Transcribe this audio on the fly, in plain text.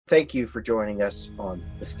thank you for joining us on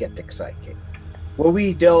The Skeptic Psychic, where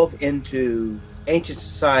we delve into ancient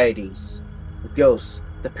societies, the ghosts,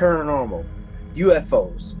 the paranormal,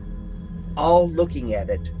 UFOs, all looking at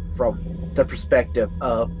it from the perspective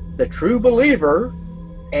of the true believer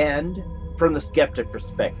and from the skeptic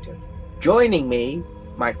perspective. Joining me,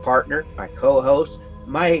 my partner, my co-host,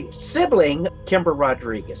 my sibling, Kimber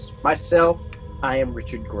Rodriguez. Myself, I am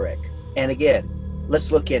Richard Gregg. And again,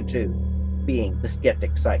 let's look into being the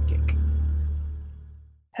skeptic psychic.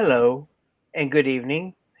 Hello, and good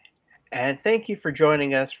evening, and thank you for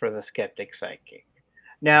joining us for the Skeptic Psychic.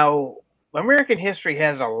 Now, American history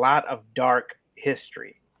has a lot of dark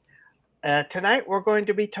history. Tonight, we're going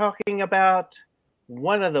to be talking about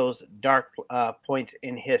one of those dark points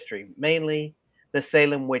in history, mainly the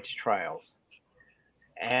Salem witch trials.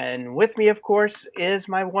 And with me, of course, is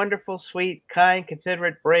my wonderful, sweet, kind,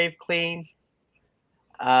 considerate, brave, clean,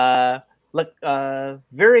 uh,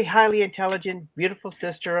 very highly intelligent, beautiful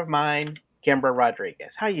sister of mine, Kimber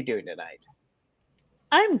Rodriguez. How you doing tonight?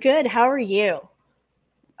 I'm good. How are you?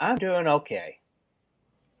 I'm doing okay.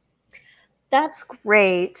 That's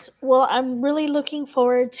great. Well, I'm really looking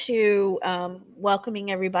forward to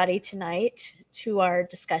welcoming everybody tonight to our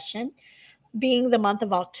discussion. Being the month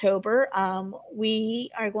of October,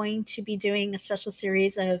 we are going to be doing a special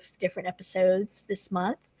series of different episodes this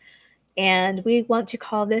month. And we want to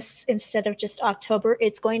call this, instead of just October,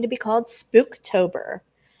 it's going to be called Spooktober.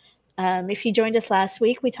 If you joined us last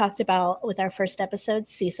week, we talked about, with our first episode,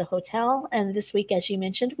 Cecil Hotel. And this week, as you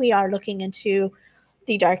mentioned, we are looking into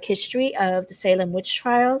the dark history of the Salem witch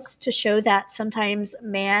trials to show that sometimes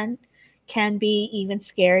man can be even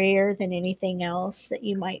scarier than anything else that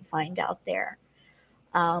you might find out there.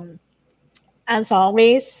 Um, as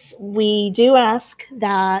always, we do ask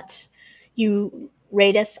that you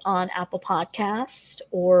rate us on Apple Podcast,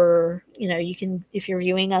 or you can, if you're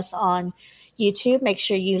viewing us on YouTube, make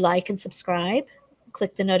sure you like and subscribe,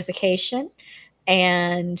 click the notification.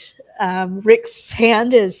 And Rick's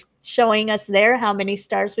hand is showing us there how many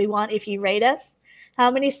stars we want if you rate us. How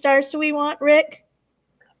many stars do we want, Rick?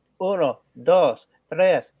 Uno, dos,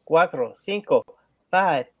 tres, cuatro, cinco,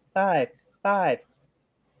 five, five, five.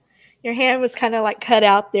 Your hand was kind of like cut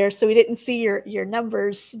out there, so we didn't see your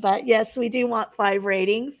numbers. But yes, we do want 5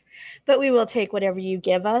 ratings, but we will take whatever you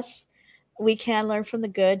give us. We can learn from the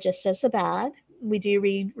good just as the bad. We do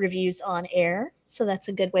read reviews on air, so that's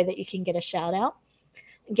a good way that you can get a shout out.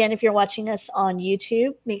 Again, if you're watching us on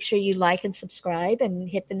YouTube, make sure you like and subscribe and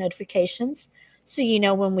hit the notifications so you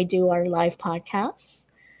know when we do our live podcasts.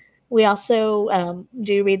 We also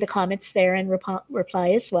do read the comments there and reply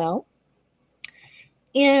as well.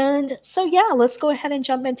 And so, yeah, let's go ahead and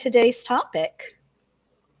jump into today's topic.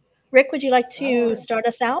 Rick, would you like to start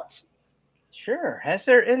us out? Sure. Has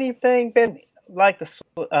there anything been like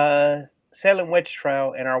the Salem witch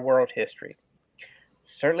trial in our world history?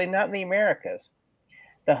 Certainly not in the Americas.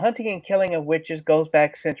 The hunting and killing of witches goes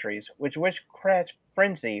back centuries, with witchcraft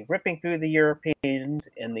frenzy ripping through the Europeans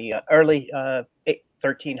in the early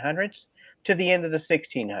 1300s to the end of the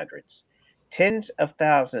 1600s. Tens of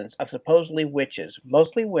thousands of supposedly witches,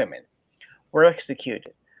 mostly women, were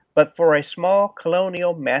executed. But for a small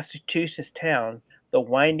colonial Massachusetts town, the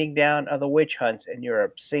winding down of the witch hunts in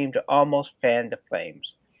Europe seemed to almost fan the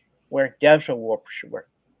flames, where devil worship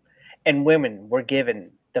and women were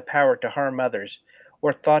given the power to harm others,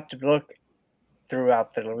 were thought to look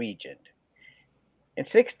throughout the region. In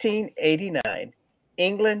 1689,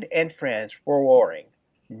 England and France were warring,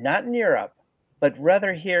 not in Europe, but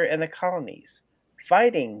rather here in the colonies.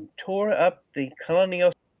 Fighting tore up the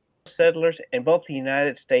colonial settlers in both the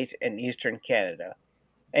United States and eastern Canada,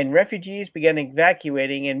 and refugees began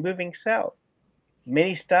evacuating and moving south.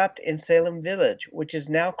 Many stopped in Salem Village, which is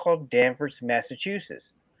now called Danvers,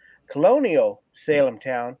 Massachusetts. Colonial Salem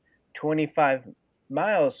town, 25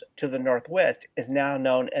 miles to the northwest, is now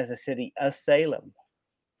known as the city of Salem.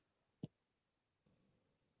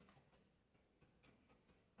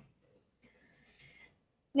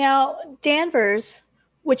 Now, Danvers,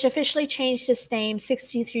 which officially changed its name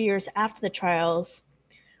 63 years after the trials,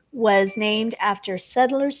 was named after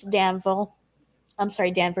settlers Danvers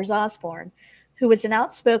Osborne, who was an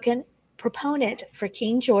outspoken proponent for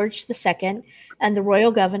King George II and the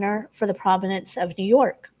royal governor for the province of New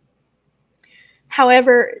York.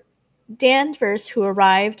 However, Danvers, who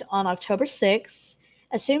arrived on October 6th,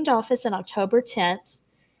 assumed office on October 10th,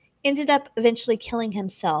 ended up eventually killing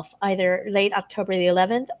himself either late October the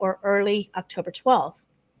 11th or early October 12th.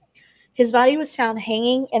 His body was found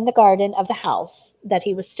hanging in the garden of the house that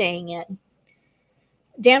he was staying in.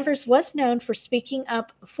 Danvers was known for speaking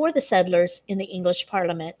up for the settlers in the English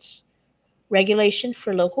Parliament. regulation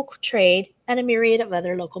for local trade, and a myriad of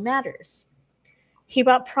other local matters. He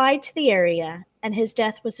brought pride to the area, and his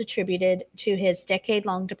death was attributed to his decade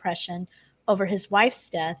long depression over his wife's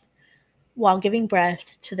death while giving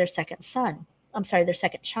birth to their second son. Their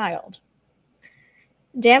second child.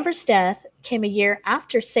 Danvers' death came a year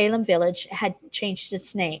after Salem Village had changed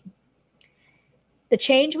its name. The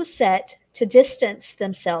change was set to distance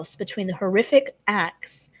themselves between the horrific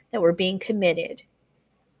acts that were being committed.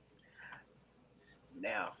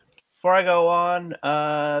 Now, before I go on,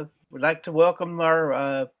 we'd like to welcome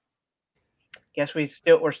our. Guess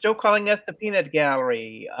we're still calling us the Peanut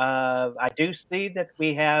Gallery. I do see that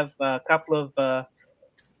we have a couple of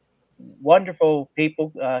wonderful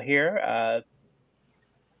people here.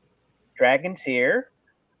 Dragon's here.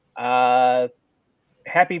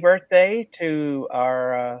 Happy birthday to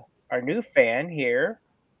our new fan here.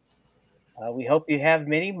 We hope you have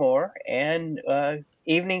many more, and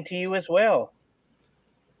evening to you as well.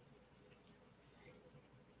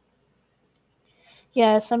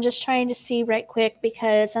 Yes, I'm just trying to see right quick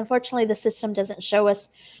because unfortunately the system doesn't show us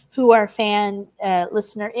who our fan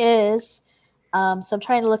listener is. So I'm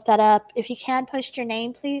trying to look that up. If you can post your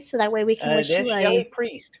name, please, so that way we can It wish is you Shelley a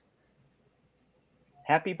Priest.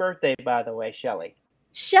 Happy birthday, by the way, Shelley.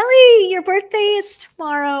 Shelly, your birthday is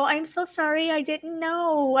tomorrow. I'm so sorry. I didn't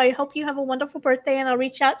know. I hope you have a wonderful birthday, and I'll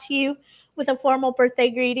reach out to you with a formal birthday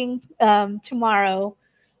greeting tomorrow.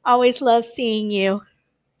 Always love seeing you.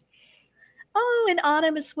 Oh, and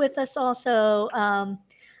Autumn is with us also.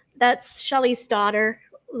 That's Shelly's daughter.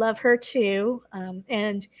 Love her too.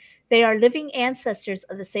 And they are living ancestors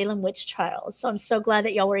of the Salem witch trials. So I'm so glad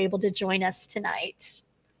that y'all were able to join us tonight.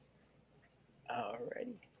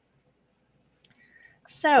 Alrighty.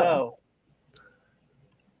 So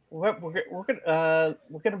So we're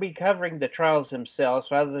gonna be covering the trials themselves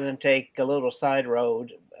rather than take a little side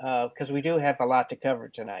road because we do have a lot to cover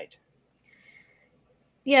tonight.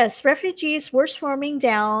 yes, refugees were swarming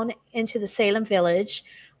down into the Salem village,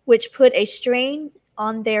 which put a strain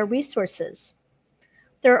on their resources.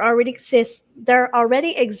 There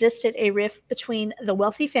already existed a rift between the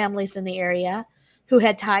wealthy families in the area who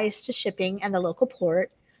had ties to shipping and the local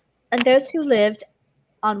port, and those who lived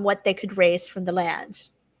on what they could raise from the land.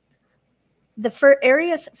 The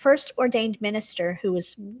area's first ordained minister, who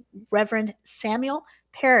was Reverend Samuel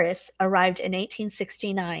Parris, arrived in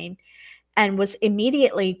 1869 and was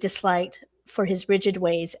immediately disliked for his rigid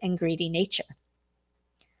ways and greedy nature.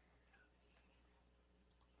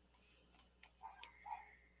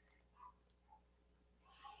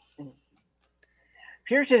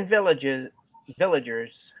 Puritan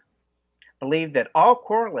villagers believed that all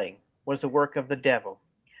quarreling was the work of the devil.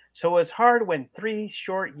 So it was hard when 3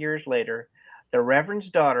 short years later, the Reverend's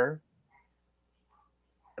daughter,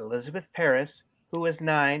 Elizabeth Parris, who was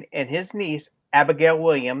 9, and his niece, Abigail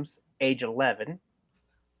Williams, age 11,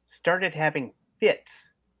 started having fits.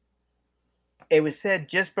 It was said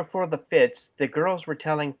just before the fits, the girls were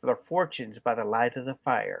telling their fortunes by the light of the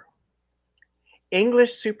fire.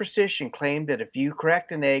 English superstition claimed that if you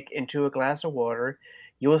cracked an egg into a glass of water,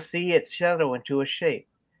 you will see it settle into a shape.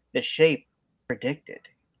 The shape predicted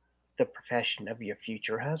the profession of your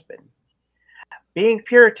future husband. Being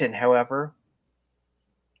Puritan, however,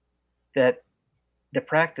 that the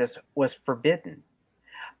practice was forbidden.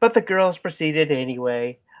 But the girls proceeded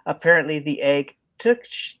anyway. Apparently, the egg took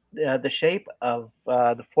the shape of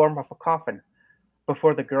the form of a coffin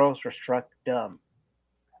before the girls were struck dumb.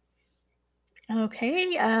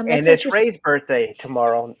 Okay, And that's it's interesting. Ray's birthday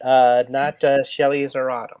tomorrow, not Shelley's or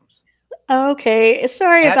Autumn's. Okay,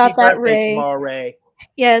 sorry Happy about that, birthday Ray. tomorrow, Ray.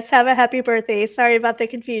 Yes, have a happy birthday. Sorry about the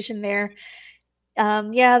confusion there.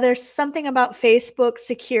 Yeah, there's something about Facebook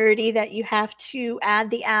security that you have to add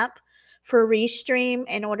the app for Restream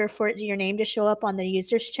in order for your name to show up on the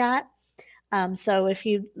users chat. So if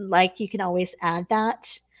you like, you can always add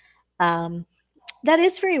that. Um, that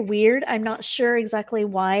is very weird. I'm not sure exactly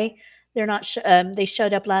why they're not. They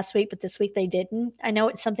showed up last week, but this week they didn't. I know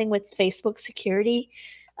it's something with Facebook security,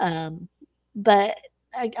 um, but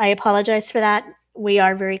I apologize for that. We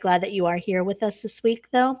are very glad that you are here with us this week,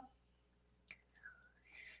 though.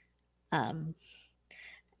 Um,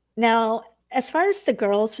 Now, as far as the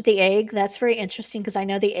girls with the egg, that's very interesting because I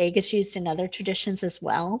know the egg is used in other traditions as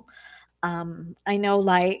well. I know,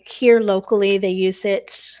 like here locally, they use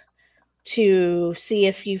it to see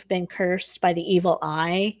if you've been cursed by the evil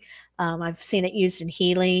eye. I've seen it used in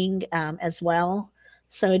healing as well.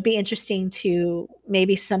 So it'd be interesting to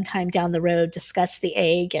maybe sometime down the road discuss the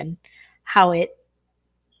egg and how it,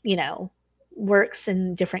 you know, works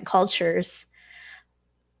in different cultures.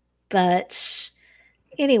 But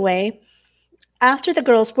anyway, After the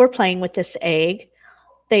girls were playing with this egg,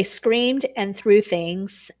 they screamed and threw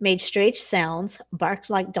things, made strange sounds, barked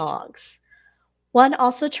like dogs. One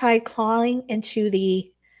also tried clawing into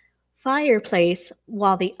the fireplace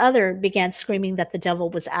while the other began screaming that the devil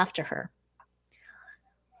was after her.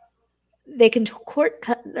 They tongue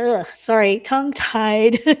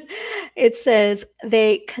tied. It says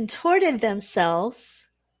they contorted themselves.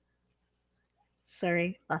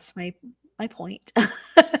 Sorry, lost my point.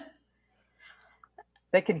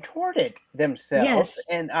 They contorted themselves Yes.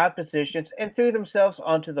 in odd positions and threw themselves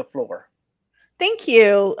onto the floor. Thank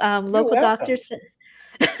you. You're Local doctor welcome.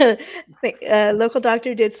 said local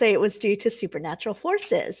doctor did say it was due to supernatural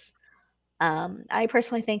forces. I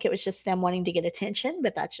personally think it was just them wanting to get attention,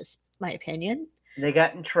 but that's just my opinion. They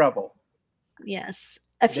got in trouble. Yes.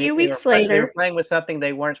 A few They were weeks they were later, playing with something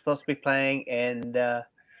they weren't supposed to be playing, and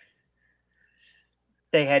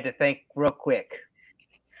they had to think real quick.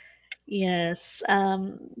 yes,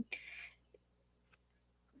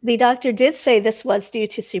 the doctor did say this was due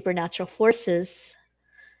to supernatural forces.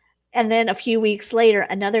 And then a few weeks later,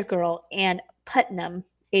 another girl, Ann Putnam,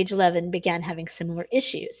 age 11, began having similar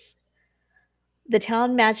issues. The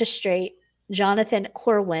town magistrate, Jonathan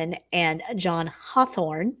Corwin and John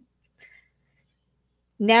Hawthorne,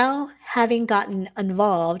 now having gotten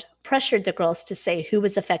involved, pressured the girls to say who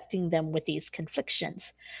was affecting them with these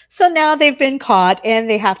conflictions. So now they've been caught and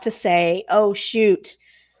they have to say, oh, shoot,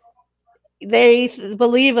 they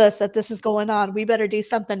believe us that this is going on. We better do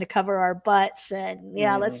something to cover our butts. And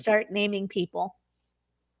yeah, let's Hmm. start naming people.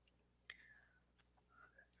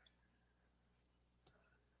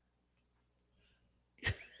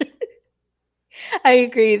 I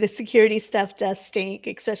agree. The security stuff does stink,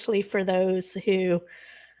 especially for those who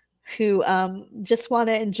just want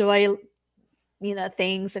to enjoy,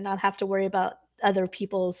 things and not have to worry about other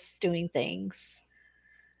people's doing things.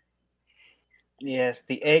 Yes,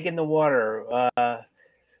 the egg in the water.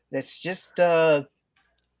 That's just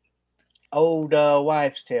old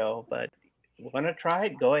wives' tale. But you want to try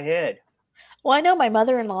it? Go ahead. Well, I know my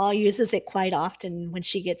mother-in-law uses it quite often when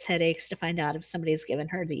she gets headaches to find out if somebody's given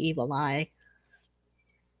her the evil eye.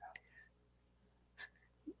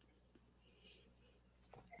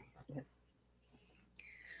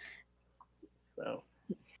 So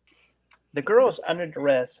the girls under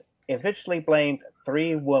duress eventually blamed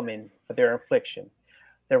three women for their affliction: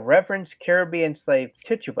 the Reverend's Caribbean slave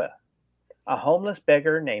Tituba, a homeless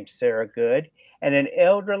beggar named Sarah Good, and an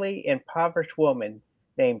elderly, impoverished woman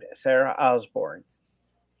named Sarah Osborne.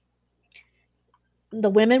 The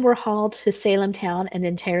women were hauled to Salem town and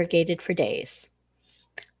interrogated for days.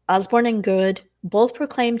 Osborne and Good both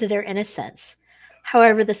proclaimed their innocence.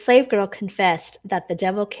 However, the slave girl confessed that the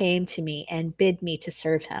devil came to me and bid me to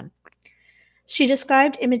serve him. She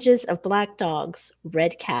described images of black dogs,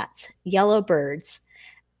 red cats, yellow birds,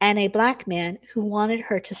 and a black man who wanted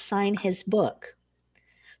her to sign his book.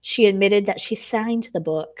 She admitted that she signed the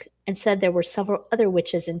book and said there were several other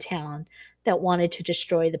witches in town that wanted to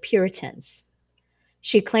destroy the Puritans.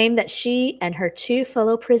 She claimed that she and her two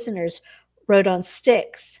fellow prisoners rode on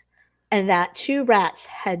sticks and that two rats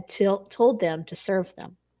had told them to serve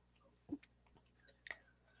them.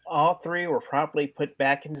 All three were promptly put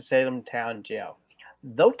back into Salem town jail,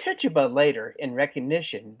 though Tituba later, in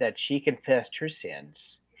recognition that she confessed her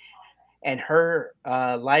sins, and her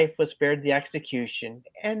life was spared the execution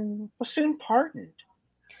and was soon pardoned.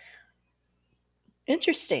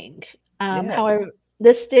 Interesting. Yes. However,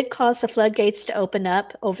 this did cause the floodgates to open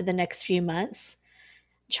up over the next few months.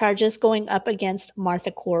 Charges going up against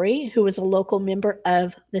Martha Corey, who was a local member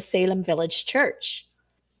of the Salem Village Church.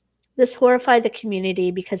 This horrified the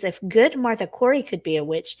community because if good Martha Corey could be a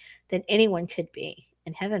witch, then anyone could be,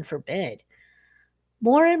 and heaven forbid.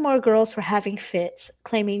 More and more girls were having fits,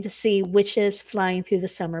 claiming to see witches flying through the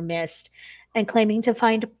summer mist, and claiming to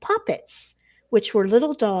find poppets, which were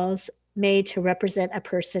little dolls made to represent a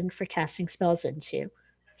person for casting spells into.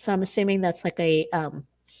 So I'm assuming that's like a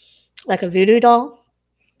voodoo doll.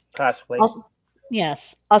 Possibly. Also,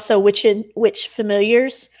 yes. Also, witch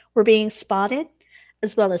familiars were being spotted,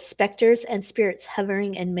 as well as specters and spirits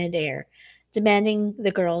hovering in midair, demanding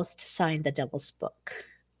the girls to sign the devil's book.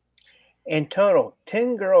 In total,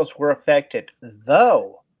 10 girls were affected,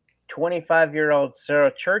 though 25-year-old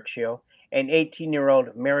Sarah Churchill and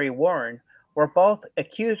 18-year-old Mary Warren were both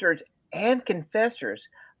accusers and confessors.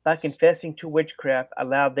 By confessing to witchcraft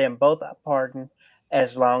allowed them both a pardon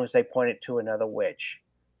as long as they pointed to another witch.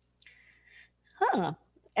 Huh.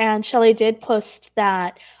 And Shelley did post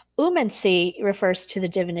that umancy refers to the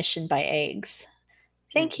divination by eggs.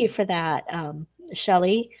 Thank you Mhm. for that,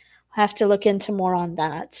 Shelley. I have to look into more on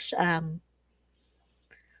that.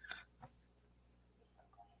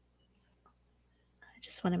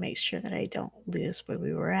 just want to make sure that I don't lose where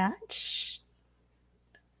we were at.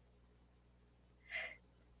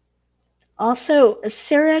 Also,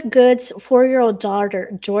 Sarah Good's 4-year-old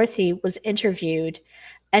daughter, Dorothy, was interviewed,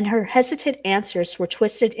 and her hesitant answers were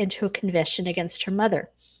twisted into a confession against her mother.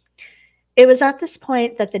 It was at this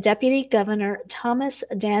point that the Deputy Governor, Thomas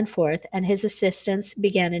Danforth, and his assistants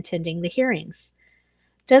began attending the hearings.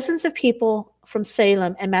 Dozens of people from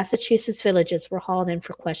Salem and Massachusetts villages were hauled in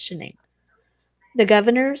for questioning. The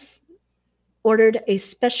governors ordered a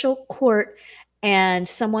special court and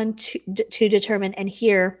someone to determine and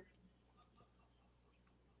hear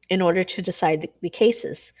in order to decide the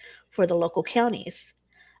cases for the local counties.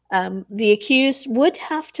 The accused would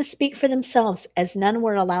have to speak for themselves, as none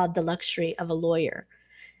were allowed the luxury of a lawyer.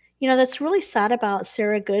 You know, that's really sad about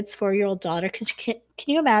Sarah Good's 4-year-old daughter. Can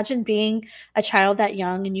you imagine being a child that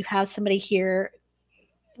young and you have somebody here,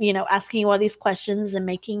 you know, asking you all these questions and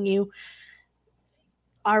making you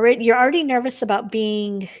you're already nervous about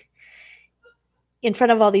being in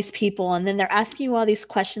front of all these people, and then they're asking you all these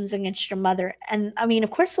questions against your mother. And I mean,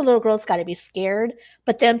 of course the little girl's got to be scared,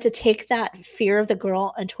 but them to take that fear of the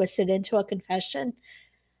girl and twist it into a confession.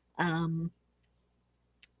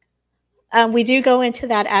 We do go into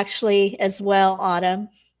that actually as well, Autumn.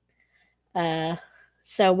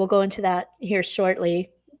 So we'll go into that here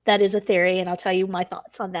shortly. That is a theory, and I'll tell you my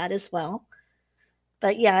thoughts on that as well.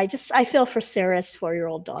 But yeah, I feel for Sarah's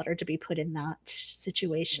 4-year-old daughter to be put in that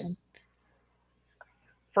situation.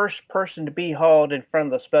 First person to be hauled in front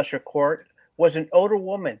of the special court was an older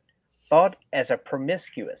woman, thought as a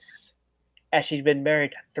promiscuous, as she'd been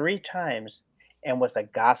married 3 times and was a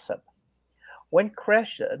gossip. When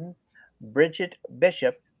questioned, Bridget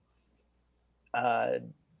Bishop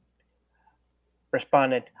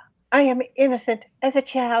responded, "I am innocent as a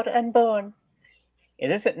child unborn." It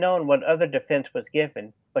isn't known what other defense was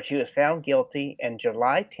given, but she was found guilty, and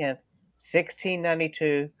July 10th,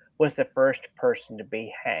 1692 was the first person to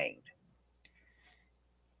be hanged.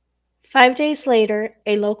 5 days later,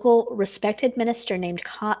 a local respected minister named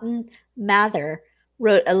Cotton Mather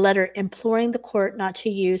wrote a letter imploring the court not to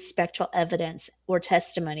use spectral evidence or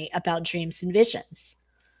testimony about dreams and visions.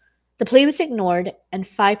 The plea was ignored, and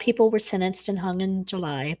 5 people were sentenced and hung in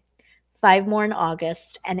July, 5 more in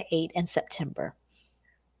August, and 8 in September.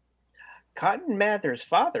 Cotton Mather's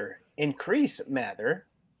father, Increase Mather,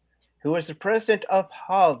 who was the president of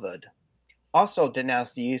Harvard, also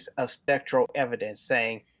denounced the use of spectral evidence,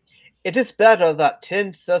 saying, "It is better that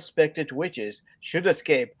 10 suspected witches should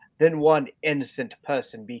escape than 1 innocent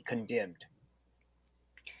person be condemned."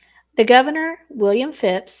 The governor, William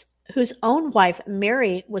Phips, whose own wife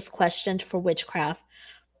Mary was questioned for witchcraft,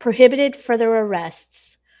 prohibited further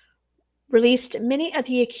arrests, released many of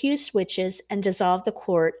the accused witches, and dissolved the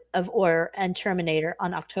court of Order and Terminator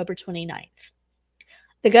on October 29th.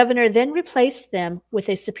 The governor then replaced them with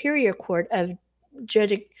a superior court of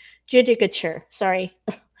judicature,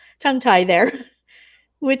 tongue tie there,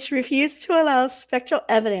 which refused to allow spectral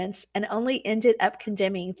evidence and only ended up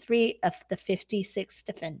condemning 3 of the 56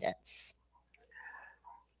 defendants.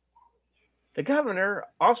 The governor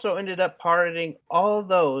also ended up pardoning all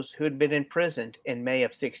those who had been imprisoned in May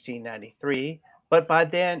of 1693, but by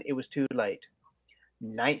then it was too late.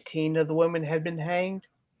 19 of the women had been hanged.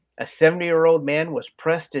 A 70-year-old man was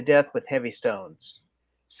pressed to death with heavy stones.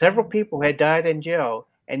 Several people had died in jail,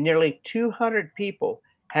 and nearly 200 people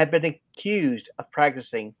had been accused of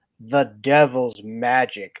practicing the devil's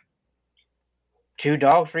magic. 2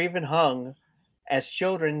 dogs were even hung, as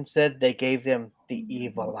children said they gave them the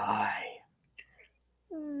evil eye.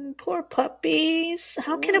 Poor puppies.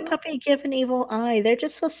 How can a puppy give an evil eye? They're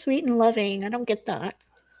just so sweet and loving. I don't get that.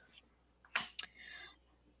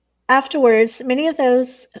 Afterwards, many of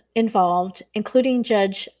those involved, including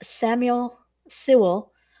Judge Samuel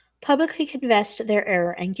Sewell, publicly confessed their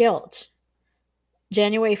error and guilt.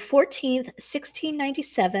 January 14th,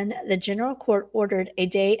 1697, the General Court ordered a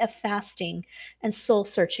day of fasting and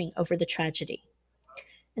soul-searching over the tragedy.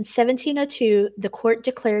 In 1702, the court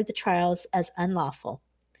declared the trials as unlawful.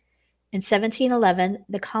 In 1711,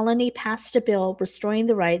 the colony passed a bill restoring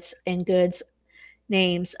the rights and goods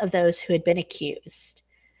names of those who had been accused,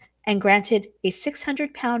 and granted a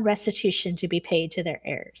 600-pound restitution to be paid to their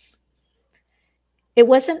heirs. It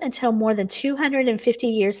wasn't until more than 250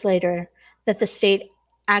 years later that the state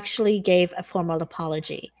actually gave a formal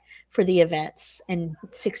apology for the events in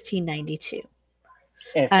 1692.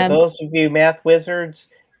 And for those of you math wizards,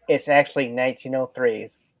 it's actually 1903.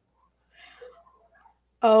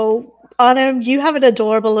 Oh, Autumn, you have an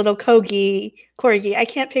adorable little corgi. I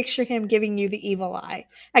can't picture him giving you the evil eye.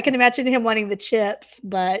 I can imagine him wanting the chips,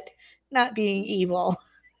 but not being evil.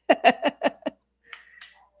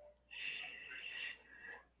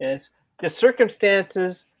 Yes. The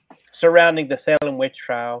circumstances surrounding the Salem witch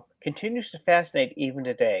trial continues to fascinate even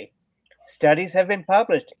today. Studies have been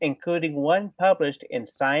published, including one published in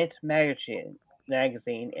Science magazine in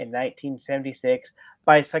 1976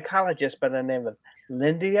 by a psychologist by the name of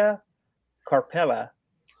Linda Carpella,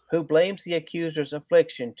 who blames the accuser's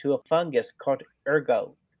affliction to a fungus called ergot,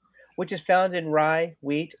 which is found in rye,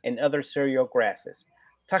 wheat, and other cereal grasses.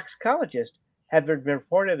 Toxicologists have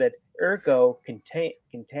reported that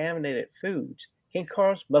contaminated foods can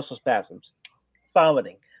cause muscle spasms,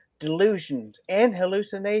 vomiting, delusions, and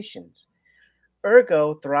hallucinations.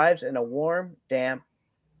 Ergot thrives in a warm, damp,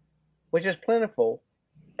 which is plentiful,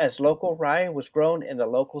 as local rye was grown in the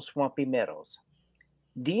local swampy meadows.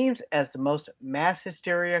 Deemed as the most mass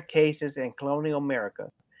hysteria cases in colonial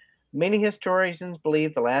America, many historians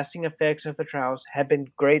believe the lasting effects of the trials have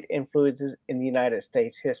been great influences in the United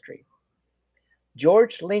States history.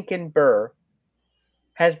 George Lincoln Burr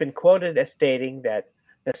has been quoted as stating that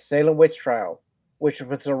the Salem witch trial, which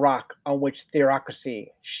was the rock on which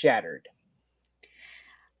theocracy shattered.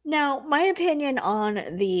 Now, my opinion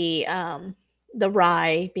on the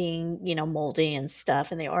rye being, moldy and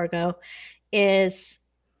stuff and the Argo is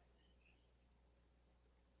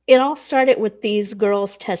it all started with these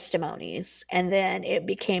girls' testimonies and then it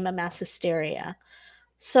became a mass hysteria.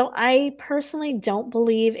 So I personally don't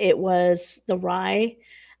believe it was the rye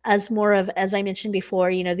as more of, as I mentioned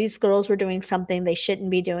before, these girls were doing something they shouldn't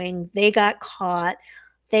be doing. They got caught.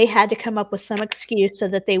 They had to come up with some excuse so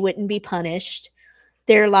that they wouldn't be punished.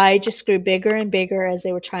 Their lie just grew bigger and bigger as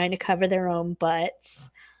they were trying to cover their own butts.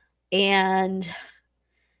 And,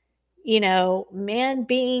 man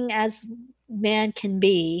being as man can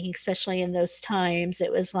be, especially in those times,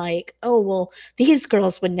 it was like, oh, well, these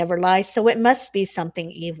girls would never lie, so it must be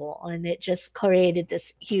something evil. And it just created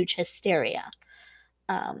this huge hysteria.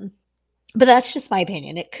 Um, but that's just my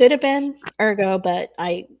opinion. It could have been Ergo, but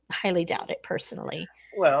I highly doubt it personally.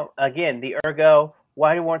 Well, again, the ergo.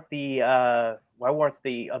 Why weren't the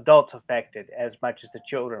adults affected as much as the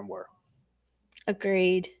children were?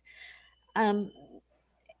 Agreed. Um,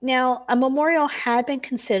 Now, a memorial had been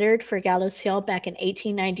considered for Gallows Hill back in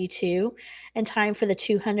 1892 in time for the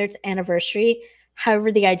 200th anniversary.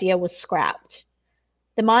 However, the idea was scrapped.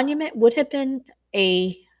 The monument would have been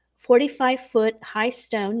a 45-foot high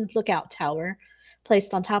stone lookout tower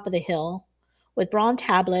placed on top of the hill with bronze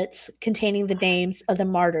tablets containing the names of the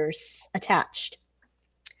martyrs attached.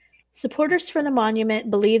 Supporters for the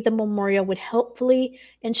monument believed the memorial would helpfully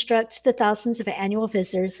instruct the thousands of annual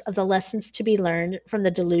visitors of the lessons to be learned from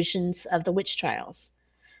the delusions of the witch trials.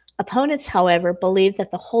 Opponents, however, believed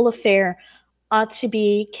that the whole affair ought to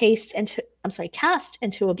be cast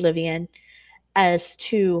into oblivion as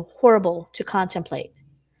too horrible to contemplate.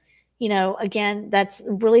 Again, that's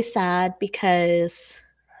really sad because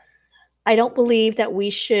I don't believe that we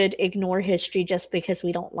should ignore history just because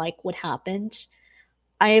we don't like what happened.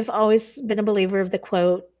 I've always been a believer of the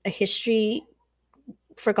quote, a history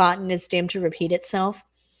forgotten is doomed to repeat itself,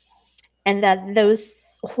 and that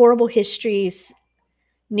those horrible histories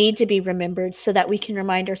need to be remembered so that we can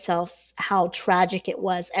remind ourselves how tragic it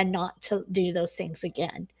was and not to do those things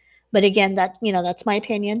again. But again, that's my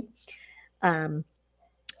opinion. Um,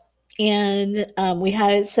 and we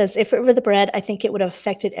had it says, if it were the bread, I think it would have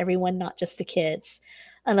affected everyone, not just the kids,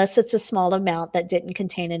 unless it's a small amount that didn't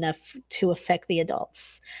contain enough to affect the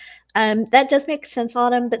adults. That does make sense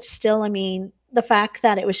on him, but still, I mean, the fact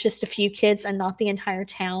that it was just a few kids and not the entire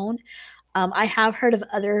town. I have heard of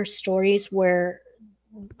other stories where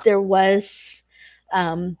there was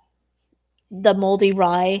the moldy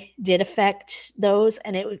rye did affect those,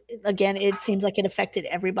 and it seems like it affected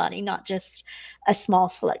everybody, not just a small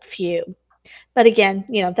select few. But again,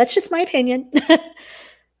 that's just my opinion.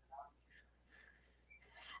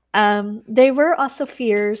 There were also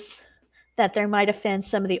fears that there might offend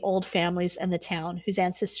some of the old families in the town whose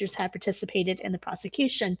ancestors had participated in the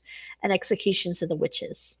prosecution and executions of the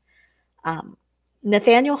witches. Um,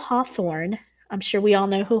 Nathaniel Hawthorne, I'm sure we all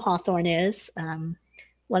know who Hawthorne is,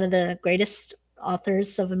 one of the greatest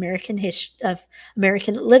authors of American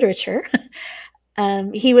literature.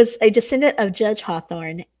 He was a descendant of Judge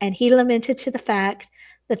Hawthorne, and he lamented to the fact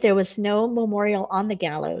that there was no memorial on the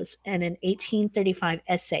gallows in an 1835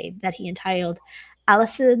 essay that he entitled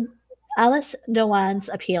Alice Dewan's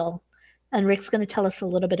Appeal. And Rick's going to tell us a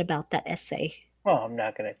little bit about that essay. Well, I'm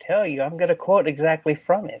not going to tell you. I'm going to quote exactly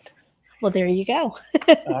from it. Well, there you go.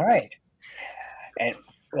 All right. And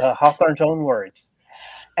Hawthorne's own words.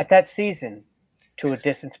 At that season, to a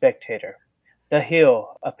distant spectator, the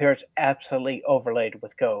hill appears absolutely overlaid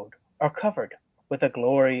with gold, or covered with a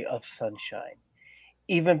glory of sunshine,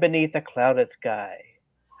 even beneath a clouded sky.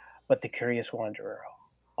 But the curious wanderer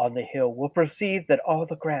on the hill will perceive that all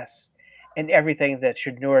the grass and everything that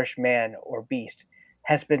should nourish man or beast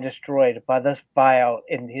has been destroyed by this vile,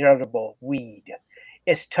 inedible weed.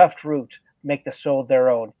 Its tough roots make the soil their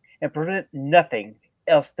own and permit nothing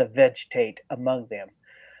else to vegetate among them.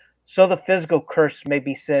 So the physical curse may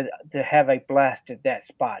be said to have a blasted that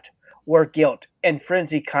spot where guilt and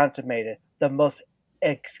frenzy consummated the most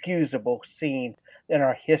excusable scene that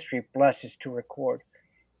our history blushes to record.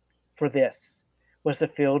 For this was the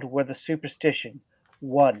field where the superstition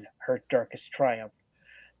won her darkest triumph,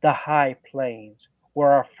 the high plains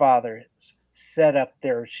where our fathers set up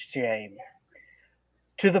their shame,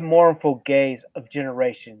 to the mournful gaze of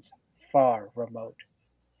generations far remote.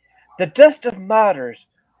 The dust of martyrs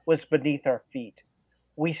was beneath our feet.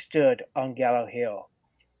 We stood on Gallow Hill,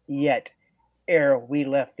 yet ere we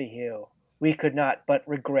left the hill, we could not but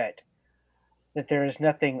regret that there is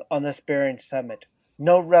nothing on this barren summit,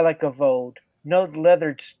 no relic of old, no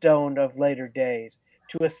leathered stone of later days,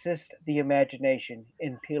 to assist the imagination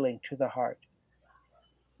in pealing to the heart.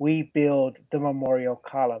 We build the memorial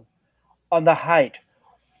column on the height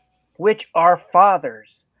which our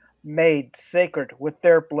fathers made sacred with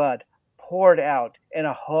their blood poured out in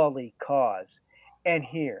a holy cause. And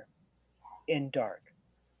here, in dark,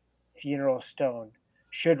 funeral stone,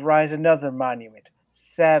 should rise another monument,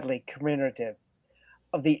 sadly commemorative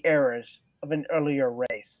of the errors of an earlier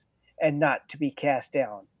race, and not to be cast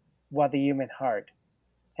down, while the human heart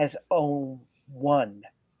has owned one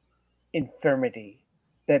infirmity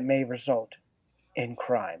that may result in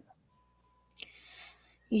crime.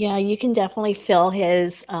 Yeah, you can definitely feel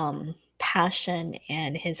his passion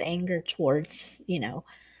and his anger towards,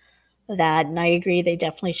 that. And I agree, they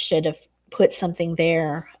definitely should have put something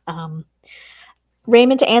there.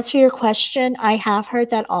 Raymond, to answer your question, I have heard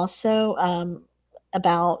that also,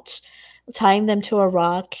 about tying them to a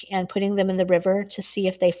rock and putting them in the river to see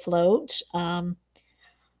if they float. On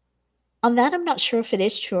that, I'm not sure if it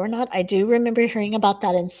is true or not. I do remember hearing about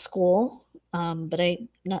that in school, but I'm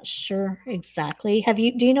not sure exactly.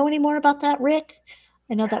 Do you know any more about that, Rick?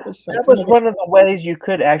 I know that was That like one was of the. one of the ways you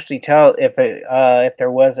could actually tell if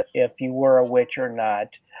you were a witch or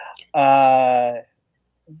not. Uh,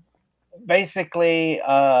 basically,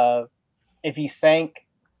 if you sank,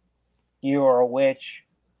 you were a witch.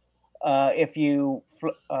 No,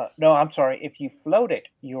 I'm sorry. If you floated,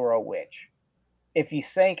 you were a witch. If you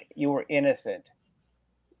sank, you were innocent.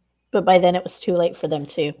 But by then it was too late for them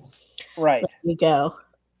to let Right. you go.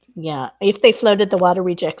 Yeah, if they floated, the water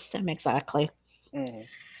rejects them, exactly. Hmm.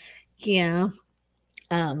 Yeah.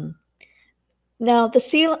 Um, Now, the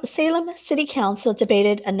Salem City Council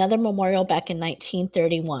debated another memorial back in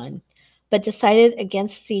 1931, but decided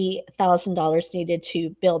against the $1,000 needed to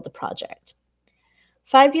build the project.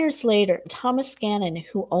 5 years later, Thomas Gannon,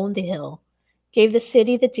 who owned the hill, gave the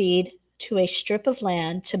city the deed to a strip of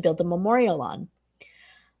land to build a memorial on.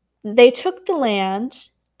 They took the land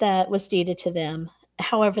that was deeded to them,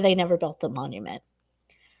 however, they never built the monument.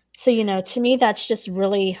 So, to me, that's just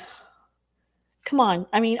really, come on.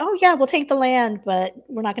 I mean, oh yeah, we'll take the land, but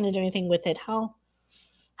we're not going to do anything with it. How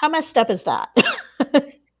messed up is that?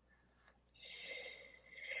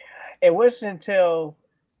 It wasn't until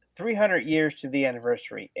 300 years to the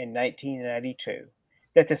anniversary in 1992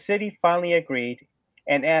 that the city finally agreed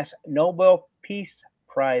and asked Nobel Peace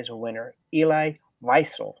Prize winner Elie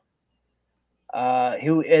Wiesel,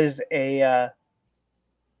 who is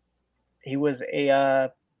he was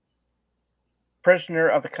a prisoner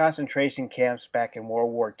of the concentration camps back in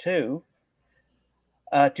World War II,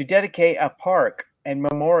 to dedicate a park and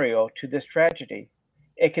memorial to this tragedy.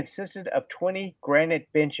 It consisted of 20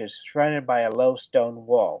 granite benches surrounded by a low stone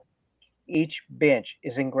wall. Each bench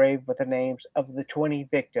is engraved with the names of the 20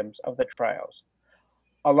 victims of the trials.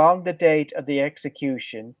 Along the date of the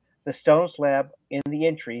execution, the stone slab in the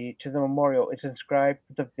entry to the memorial is inscribed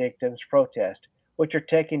with the victims' protest, which are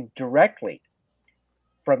taken directly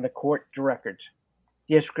from the court records.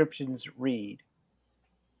 The inscriptions read,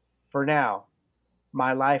 "For now,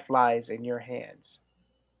 my life lies in your hands.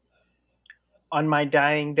 On my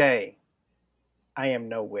dying day, I am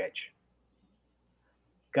no witch.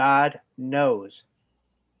 God knows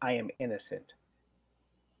I am innocent.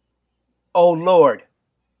 O Lord,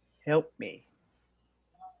 help me.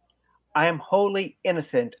 I am wholly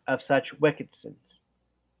innocent of such wickedness.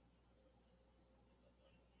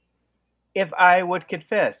 If I would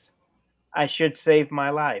confess, I should save my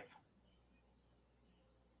life.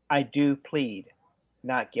 I do plead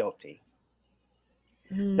not guilty."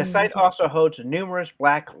 The site Mm, also holds numerous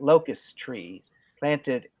black locust trees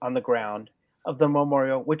planted on the ground of the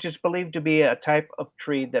memorial, which is believed to be a type of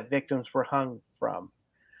tree that victims were hung from.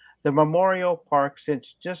 The memorial park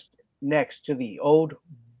sits just next to the old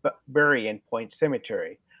Burying Point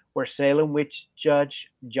Cemetery, where Salem witch judge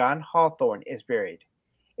John Hawthorne is buried,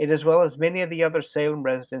 it as well as many of the other Salem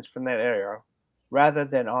residents from that area, rather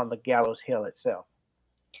than on the Gallows Hill itself.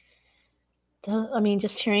 I mean,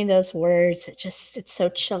 just hearing those words, it's so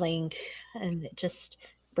chilling, and it just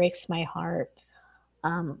breaks my heart.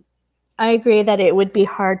 Um, I agree that it would be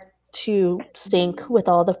hard to sync with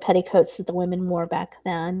all the petticoats that the women wore back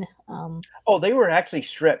then. Oh, they were actually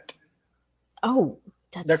stripped. Oh,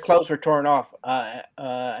 Their that's clothes were torn off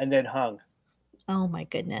and then hung. oh my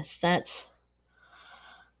goodness, that's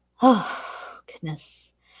oh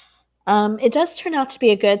goodness. It does turn out to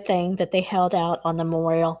be a good thing that they held out on the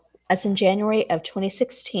memorial, as in January of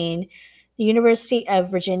 2016, the University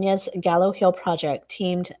of Virginia's Gallows Hill Project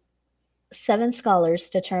teamed 7 scholars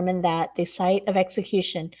determined that the site of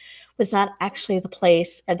execution was not actually the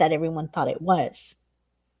place that everyone thought it was.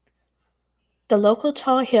 The local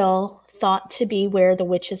tall hill, thought to be where the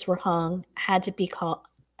witches were hung, had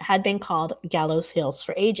been called Gallows Hills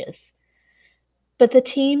for ages. But the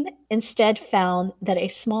team instead found that a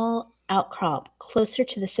small outcrop closer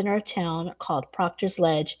to the center of town called Proctor's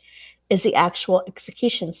Ledge is the actual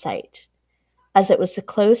execution site, as it was the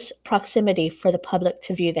close proximity for the public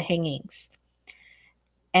to view the hangings.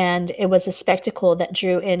 And it was a spectacle that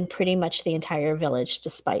drew in pretty much the entire village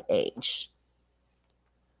despite age.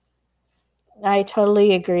 I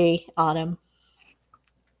totally agree, Autumn.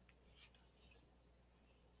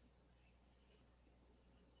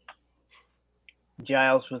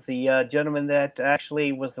 Giles was the gentleman that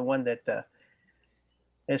actually was the one that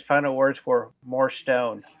his final words were more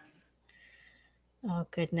stone. Oh,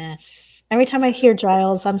 goodness. Every time I hear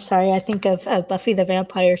Giles, I'm sorry, I think of Buffy the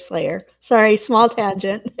Vampire Slayer. Sorry, small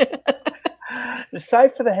tangent. The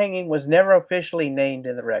site for the hanging was never officially named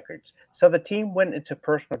in the records, so the team went into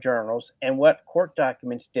personal journals and what court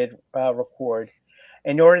documents did record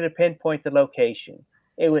in order to pinpoint the location.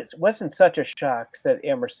 Wasn't such a shock, said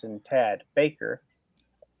Emerson Tad Baker,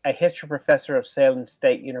 a history professor of Salem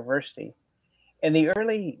State University. In the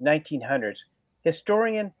early 1900s,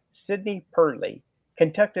 historian Sidney Purley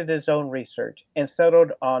conducted his own research and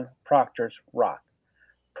settled on Proctor's Rock.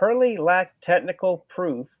 Purley lacked technical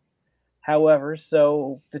proof, however,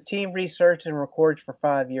 so the team researched and records for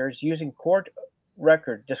 5 years using court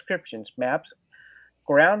record descriptions, maps,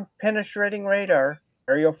 ground penetrating radar,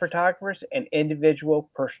 aerial photographers, and individual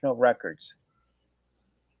personal records.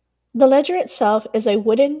 The ledger itself is a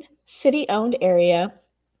wooden city owned area.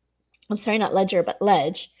 I'm sorry, not ledger, but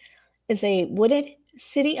ledge is a wooded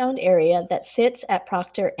city owned area that sits at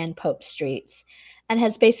Proctor and Pope Streets and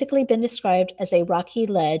has basically been described as a rocky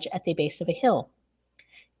ledge at the base of a hill.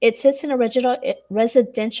 It sits in a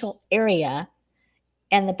residential area,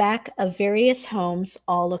 and the back of various homes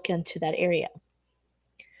all look into that area.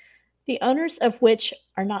 The owners of which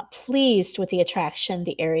are not pleased with the attraction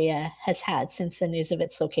the area has had since the news of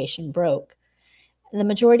its location broke. The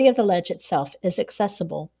majority of the ledge itself is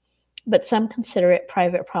accessible, but some consider it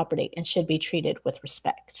private property and should be treated with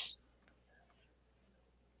respect.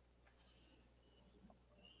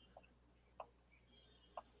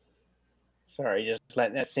 Sorry, just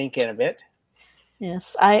letting that sink in a bit.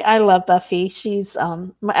 Yes, I love Buffy. She's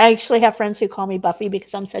I actually have friends who call me Buffy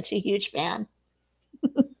because I'm such a huge fan.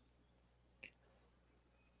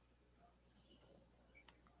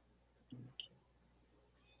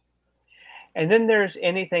 And then there isn't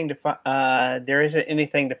anything to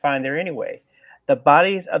find there anyway. The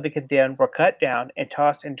bodies of the condemned were cut down and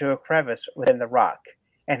tossed into a crevice within the rock,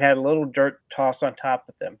 and had a little dirt tossed on top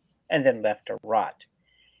of them, and then left to rot.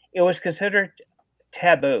 It was considered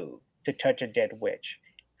taboo to touch a dead witch,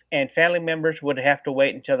 and family members would have to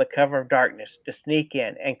wait until the cover of darkness to sneak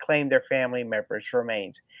in and claim their family members'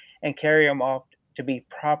 remains and carry them off to be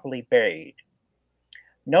properly buried.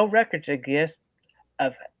 No records exist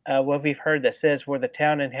of what we've heard that says where the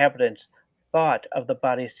town inhabitants thought of the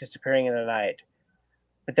bodies disappearing in the night,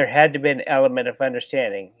 but there had to be an element of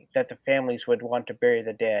understanding that the families would want to bury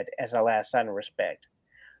the dead as a last sign of respect.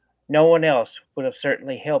 No one else would have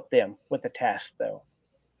certainly helped them with the task, though.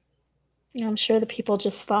 I'm sure the people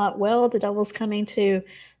just thought, well, the devil's coming to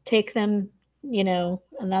take them, and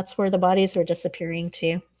that's where the bodies were disappearing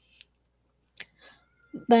to.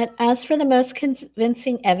 But as for the most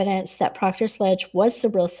convincing evidence that Proctor's Ledge was the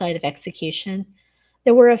real site of execution,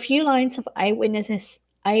 there were a few lines of eyewitness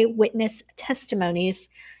testimonies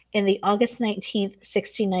in the August 19th,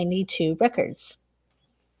 1692 records.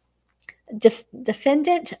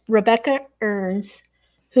 Defendant Rebecca Earns,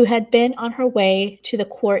 who had been on her way to the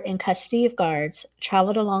court in custody of guards,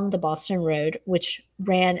 traveled along the Boston Road, which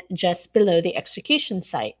ran just below the execution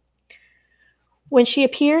site. When she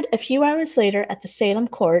appeared a few hours later at the Salem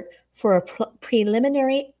court for a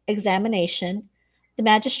preliminary examination, the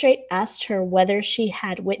magistrate asked her whether she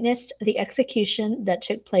had witnessed the execution that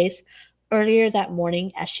took place earlier that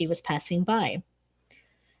morning as she was passing by.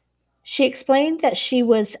 She explained that she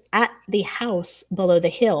was at the house below the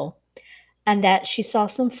hill and that she saw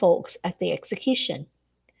some folks at the execution.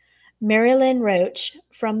 Marilyn Roach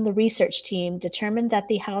from the research team determined that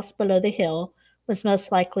the house below the hill was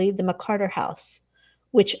most likely the McCarter House,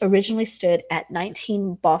 which originally stood at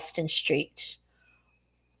 19 Boston Street,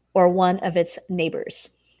 or one of its neighbors.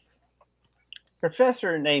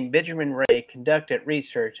 Professor named Benjamin Ray conducted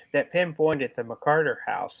research that pinpointed the McCarter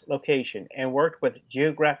House location and worked with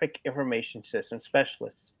geographic information system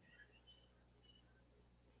specialists.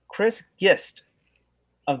 Chris Gist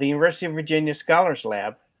of the University of Virginia Scholars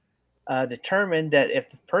Lab determined that if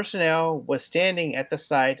the personnel was standing at the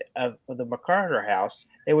site of the McCarter House,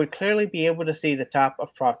 they would clearly be able to see the top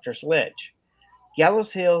of Proctor's Ledge.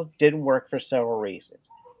 Gallows Hill didn't work for several reasons.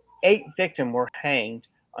 8 victims were hanged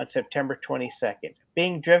on September 22nd,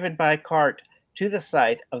 being driven by a cart to the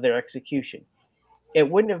site of their execution. It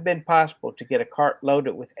wouldn't have been possible to get a cart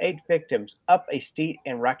loaded with 8 victims up a steep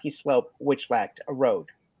and rocky slope which lacked a road.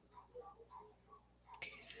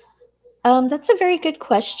 That's a very good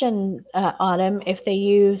question, Autumn. If they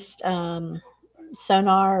used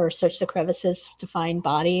sonar or search the crevices to find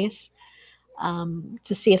bodies,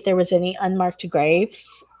 to see if there was any unmarked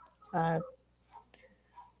graves.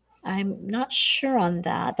 I'm not sure on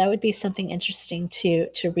that. That would be something interesting to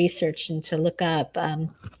research and to look up.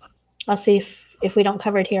 I'll see if we don't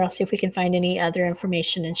cover it here, I'll see if we can find any other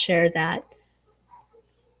information and share that.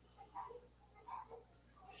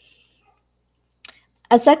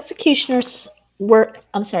 As executions were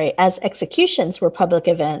public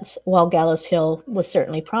events, while Gallows Hill was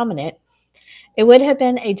certainly prominent, it would have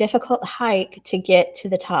been a difficult hike to get to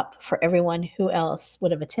the top for everyone who else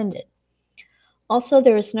would have attended. Also,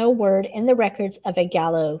 there is no word in the records of a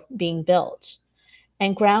gallows being built,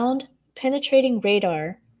 and ground-penetrating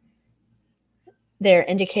radar there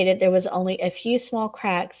indicated there was only a few small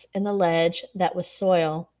cracks in the ledge that was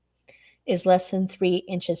soil is less than 3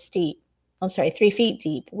 feet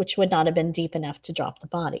deep, which would not have been deep enough to drop the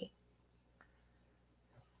body.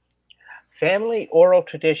 Family oral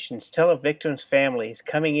traditions tell of victims' families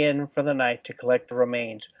coming in for the night to collect the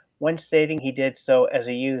remains, one stating he did so as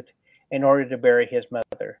a youth in order to bury his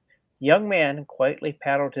mother. The young man quietly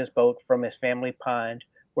paddled his boat from his family pond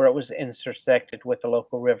where it was intersected with the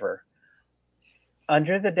local river.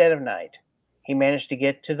 Under the dead of night, he managed to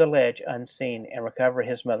get to the ledge unseen and recover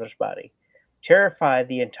his mother's body, terrified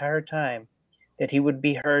the entire time that he would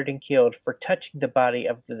be heard and killed for touching the body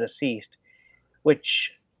of the deceased,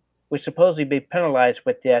 which would supposedly be penalized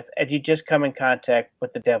with death as you just come in contact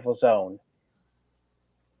with the devil's own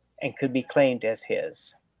and could be claimed as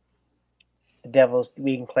his. The devil's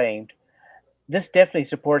being claimed. This definitely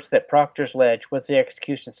supports that Proctor's Ledge was the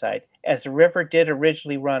execution site, as the river did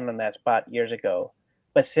originally run on that spot years ago,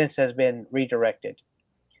 but since has been redirected.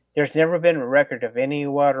 There's never been a record of any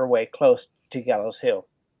waterway close to Gallows Hill.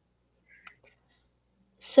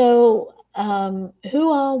 So,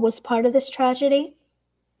 who all was part of this tragedy?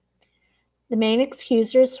 The main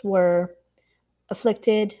accusers were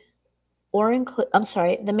afflicted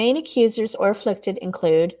the main accusers or afflicted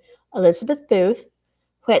include Elizabeth Booth,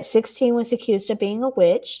 who at 16 was accused of being a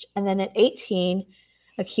witch, and then at 18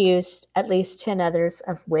 accused at least 10 others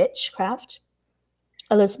of witchcraft.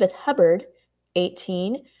 Elizabeth Hubbard,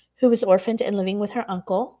 18, who was orphaned and living with her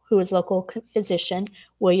uncle, who was local physician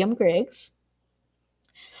William Griggs.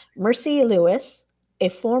 Mercy Lewis, a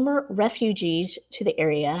former refugee to the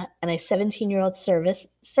area and a 17-year-old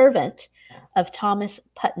servant of Thomas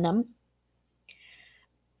Putnam.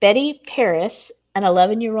 Betty Paris, an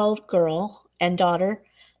 11-year-old girl and daughter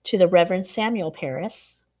to the Reverend Samuel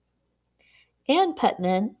Paris. Ann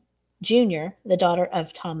Putnam, Jr., the daughter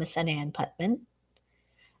of Thomas and Ann Putnam.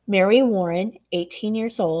 Mary Warren, 18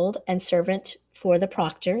 years old and servant for the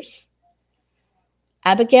Proctors.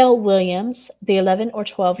 Abigail Williams, the 11 or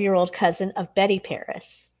 12-year-old cousin of Betty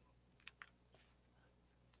Paris.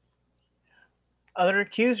 Other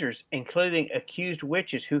accusers, including accused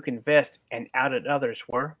witches who confessed and outed others,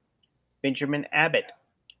 were Benjamin Abbott,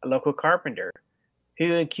 a local carpenter,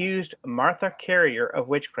 who accused Martha Carrier of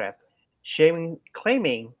witchcraft,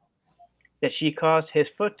 claiming that she caused his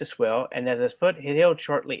foot to swell and that his foot had healed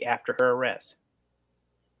shortly after her arrest.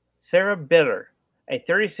 Sarah Bitter, a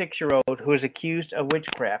 36-year-old who was accused of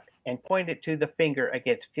witchcraft and pointed to the finger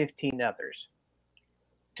against 15 others.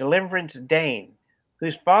 Deliverance Dane,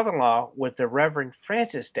 whose father-in-law was the Reverend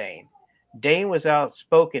Francis Dane, Dane was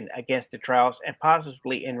outspoken against the trials, and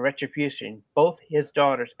possibly in retribution, both his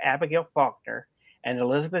daughters Abigail Faulkner and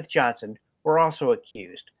Elizabeth Johnson were also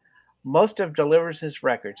accused. Most of Deliverance's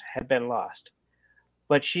records have been lost,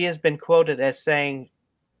 but she has been quoted as saying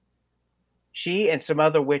she and some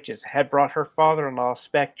other witches had brought her father-in-law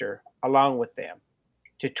Spectre along with them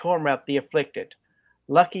to torment the afflicted.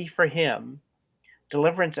 Lucky for him,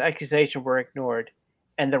 Deliverance accusations were ignored,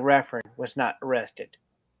 and the Reverend was not arrested.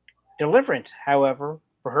 Deliverance, however,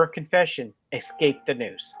 for her confession, escaped the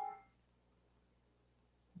noose.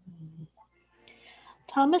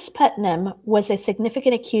 Thomas Putnam was a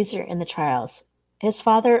significant accuser in the trials. His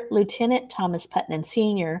father, Lieutenant Thomas Putnam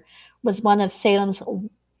Sr., was one of Salem's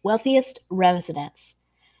wealthiest residents,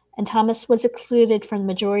 and Thomas was excluded from the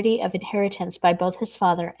majority of inheritance by both his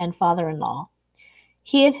father and father-in-law.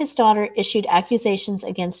 He and his daughter issued accusations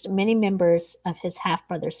against many members of his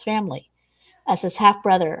half-brother's family, as his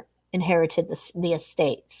half-brother inherited the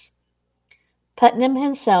estates. Putnam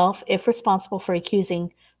himself, if responsible for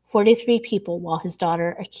accusing 43 people, while his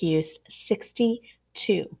daughter accused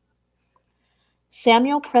 62.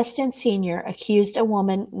 Samuel Preston Sr. accused a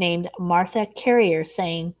woman named Martha Carrier,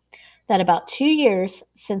 saying that about 2 years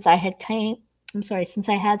since since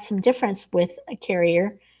I had some difference with a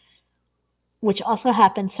Carrier, which also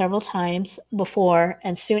happened several times before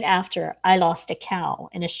and soon after, I lost a cow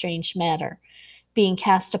in a strange manner, being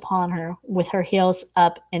cast upon her with her heels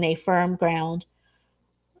up in a firm ground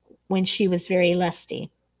when she was very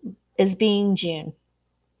lusty, as being June.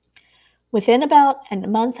 Within about a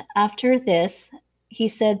month after this, he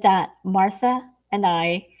said that Martha and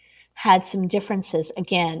I had some differences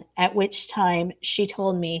again, at which time she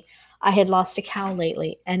told me I had lost a cow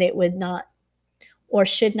lately, and it would not or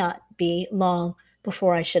should not be long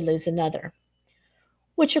before I should lose another,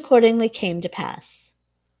 which accordingly came to pass.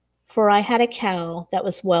 For I had a cow that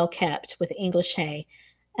was well kept with English hay,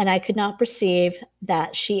 and I could not perceive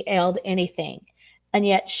that she ailed anything, and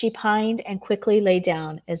yet she pined and quickly lay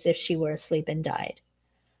down as if she were asleep and died.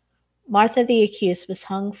 Martha the accused was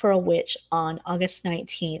hung for a witch on August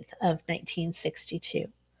 19th of 1962.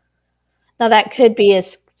 Now that could be a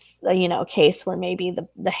case where maybe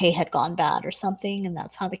the hay had gone bad or something, and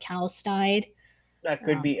that's how the cows died. That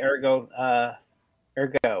could be ergo.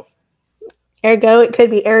 Ergo, it could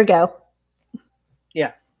be ergo.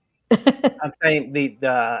 Yeah, I'm saying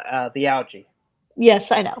the algae.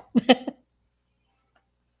 Yes, I know.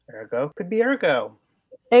 Ergo could be ergo.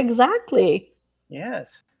 Exactly. Yes.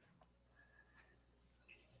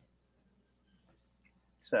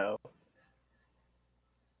 So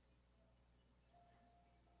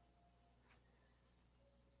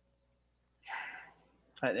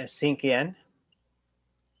let it sink in.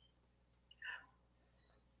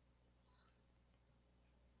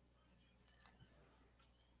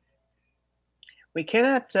 We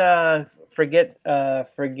cannot forget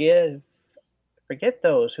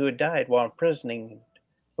those who had died while imprisoning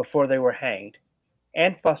before they were hanged.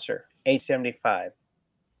 Anne Foster, age 75.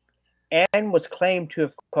 Anne was claimed to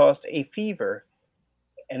have caused a fever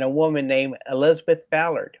in a woman named Elizabeth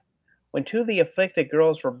Ballard. When two of the afflicted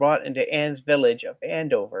girls were brought into Anne's village of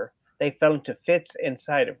Andover, they fell into fits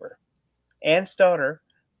inside of her. Anne's daughter,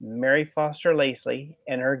 Mary Foster Lacey,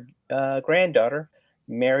 and her granddaughter,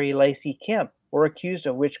 Mary Lacey Kemp, were accused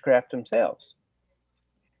of witchcraft themselves.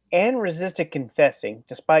 Anne resisted confessing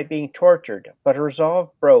despite being tortured, but her resolve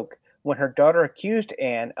broke when her daughter accused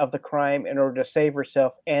Anne of the crime in order to save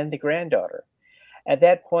herself and the granddaughter. At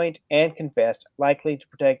that point, Anne confessed, likely to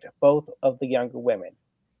protect both of the younger women.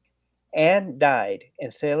 Anne died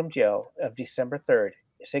in Salem jail of December 3rd,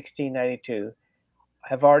 1692,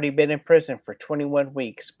 have already been in prison for 21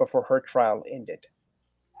 weeks before her trial ended.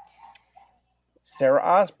 Sarah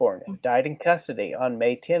Osborne died in custody on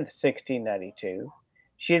May 10th, 1692.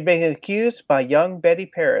 She had been accused by young Betty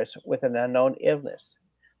Paris with an unknown illness.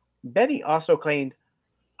 Betty also claimed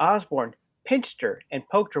Osborne pinched her and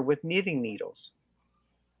poked her with knitting needles.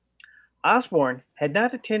 Osborne had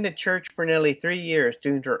not attended church for nearly 3 years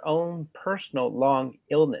due to her own personal long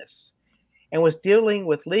illness and was dealing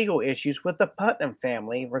with legal issues with the Putnam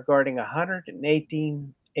family regarding a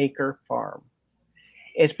 118-acre farm.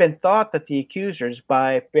 It's been thought that the accusers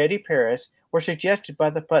by Betty Paris were suggested by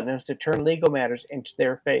the Putnams to turn legal matters into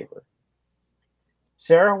their favor.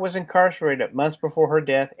 Sarah was incarcerated months before her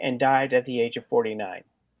death and died at the age of 49.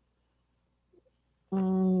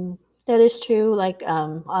 That is true. Like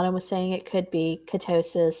Autumn was saying, it could be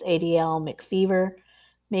ketosis, ADL, McFever,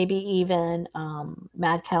 maybe even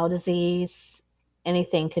mad cow disease.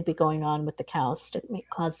 Anything could be going on with the cows to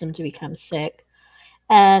cause them to become sick.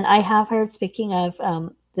 And I have heard, speaking of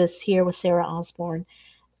this here with Sarah Osborne,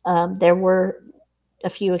 There were a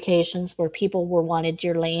few occasions where people were wanted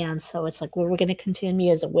your land, so it's like, well, we're going to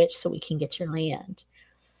continue as a witch so we can get your land.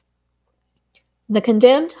 The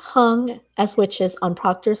condemned hung as witches on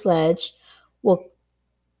Proctor's Ledge will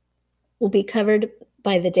will be covered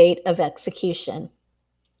by the date of execution.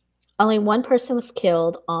 Only one person was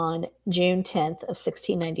killed on June 10th of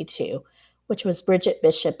 1692, which was Bridget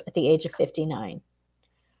Bishop at the age of 59.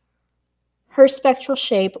 Her spectral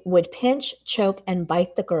shape would pinch, choke, and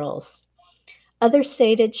bite the girls. Others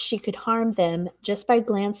stated she could harm them just by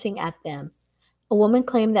glancing at them. A woman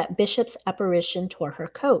claimed that Bishop's apparition tore her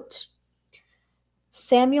coat.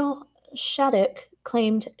 Samuel Shattuck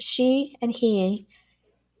claimed that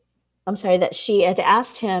she had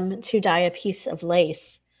asked him to dye a piece of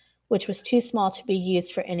lace, which was too small to be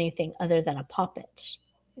used for anything other than a poppet.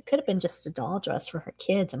 It could have been just a doll dress for her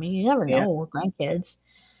kids. I mean, you never Yeah. know, grandkids.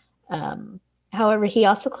 Um, However, he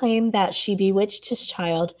also claimed that she bewitched his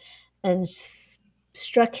child and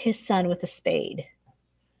struck his son with a spade.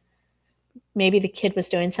 Maybe the kid was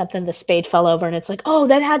doing something, the spade fell over, and it's like, oh,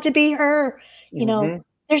 that had to be her. Mm-hmm.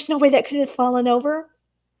 There's no way that could have fallen over.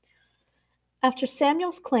 After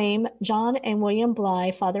Samuel's claim, John and William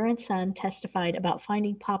Bly, father and son, testified about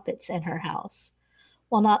finding poppets in her house,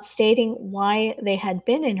 while not stating why they had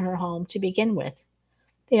been in her home to begin with.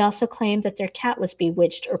 They also claimed that their cat was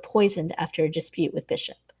bewitched or poisoned after a dispute with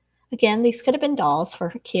Bishop. Again, these could have been dolls for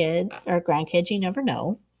her kid or grandkids, you never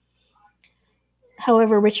know.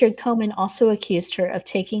 However, Richard Coman also accused her of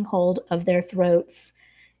taking hold of their throats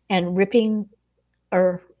and ripping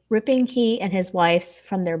he and his wife's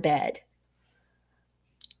from their bed.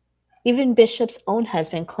 Even Bishop's own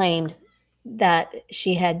husband claimed that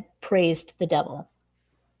she had praised the devil.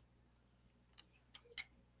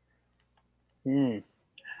 Mm.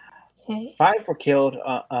 Okay. 5 were killed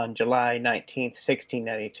on July 19th,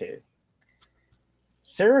 1692.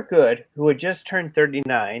 Sarah Good, who had just turned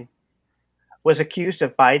 39, was accused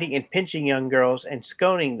of biting and pinching young girls and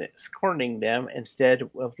scorning them instead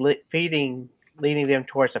of leading them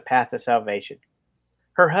towards a path of salvation.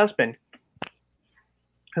 Her husband,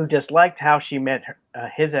 who disliked how she met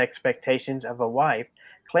his expectations of a wife,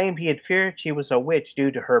 claimed he had feared she was a witch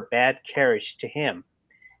due to her bad carriage to him.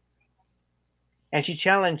 And she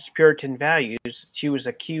challenged Puritan values. She was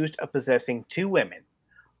accused of possessing 2 women.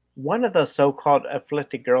 One of the so-called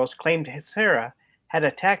afflicted girls claimed Sarah had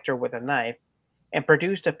attacked her with a knife and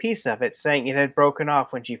produced a piece of it, saying it had broken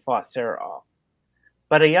off when she fought Sarah off.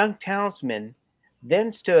 But a young townsman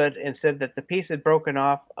then stood and said that the piece had broken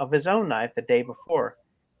off of his own knife the day before,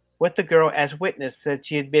 with the girl as witness said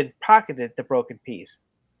she had been pocketed the broken piece.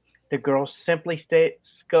 The girl simply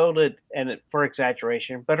scolded for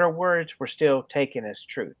exaggeration, but her words were still taken as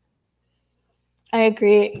truth. I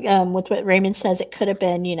agree with what Raymond says. It could have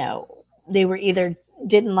been, they were either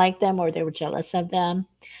didn't like them or they were jealous of them.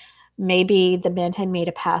 Maybe the men had made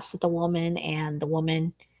a pass at the woman and the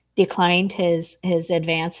woman declined his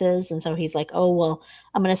advances. And so he's like, oh, well,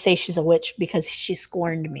 I'm going to say she's a witch because she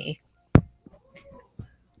scorned me.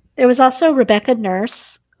 There was also Rebecca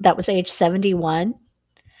Nurse that was age 71.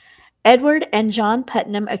 Edward and John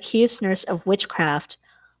Putnam accused Nurse of witchcraft,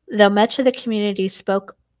 though much of the community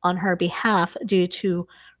spoke on her behalf due to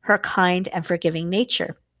her kind and forgiving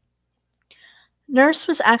nature. Nurse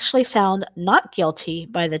was actually found not guilty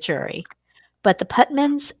by the jury, but the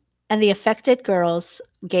Putnams and the affected girls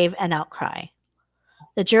gave an outcry.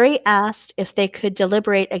 The jury asked if they could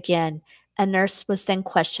deliberate again, and Nurse was then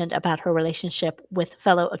questioned about her relationship with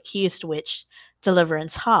fellow accused witch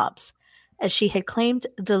Deliverance Hobbs, as she had claimed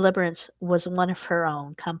Deliverance was one of her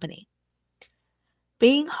own company.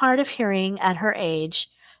 Being hard of hearing at her age,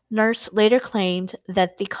 Nurse later claimed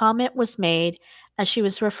that the comment was made as she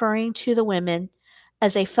was referring to the women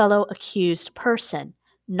as a fellow accused person,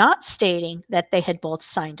 not stating that they had both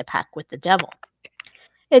signed a pact with the devil.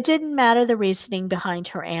 It didn't matter the reasoning behind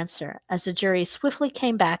her answer, as the jury swiftly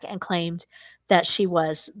came back and claimed that she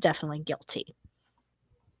was definitely guilty.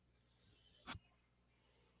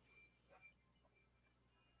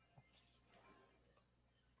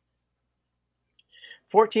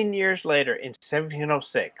 "14 years later, in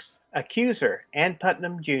 1706, accuser Ann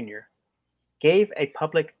Putnam Jr. gave a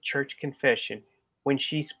public church confession when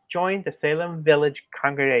she joined the Salem village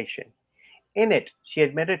congregation. In it, she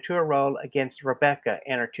admitted to a role against Rebecca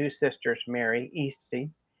and her 2 sisters, Mary Easty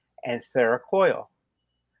and Sarah Coyle.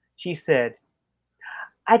 She said,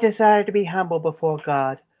 "I desire to be humble before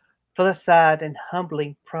God for the sad and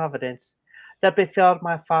humbling providence that befell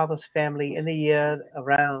my father's family in the year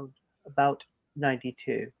around about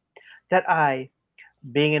 92, that I,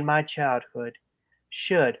 being in my childhood,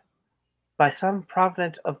 should, by some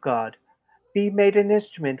providence of God, be made an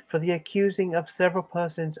instrument for the accusing of several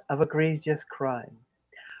persons of egregious crime,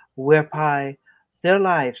 whereby their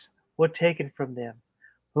lives were taken from them,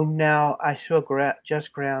 whom now I show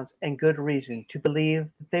just grounds and good reason to believe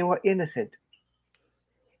that they were innocent,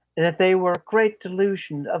 and that they were a great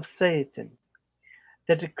delusion of Satan,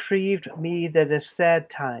 that decreed me that a sad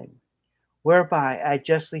time, whereby I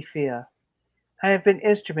justly fear I have been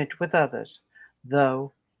instrument with others,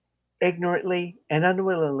 though ignorantly and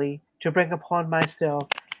unwillingly, to bring upon myself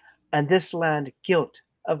and this land guilt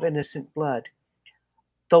of innocent blood,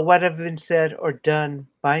 though what have been said or done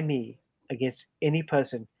by me against any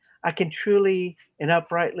person, I can truly and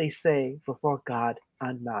uprightly say before God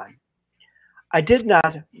and man. I did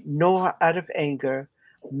not, nor out of anger,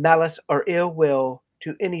 malice, or ill will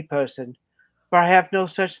to any person, for I have no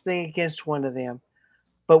such thing against one of them,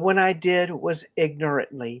 but when I did was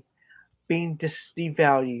ignorantly, being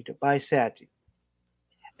devalued by Satan,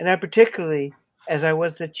 and I particularly as I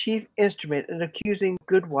was the chief instrument in accusing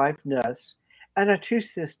goodwife Nuss and her two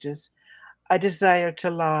sisters, I desire to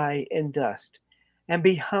lie in dust, and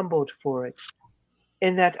be humbled for it,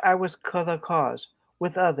 in that I was the cause,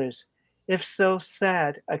 with others, if so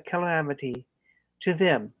sad a calamity to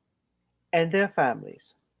them and their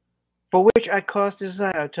families, for which I cause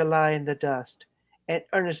desire to lie in the dust, and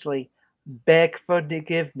earnestly beg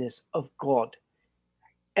forgiveness of God,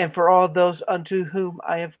 and for all those unto whom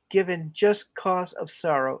I have given just cause of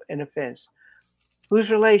sorrow and offense, whose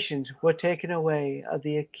relations were taken away of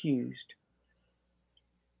the accused.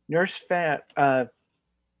 Nurse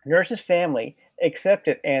Nurse's family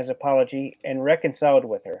accepted Anne's apology and reconciled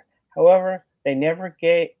with her. However, they never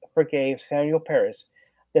forgave Samuel Parris,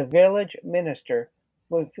 the village minister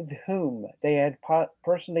with whom they had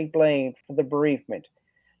personally blamed for the bereavement.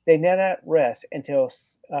 They did not rest until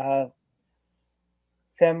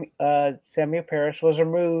Samuel Parris was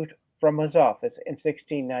removed from his office in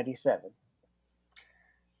 1697.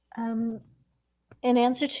 Um, in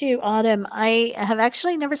answer to Autumn, I have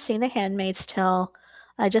actually never seen The Handmaid's Tale.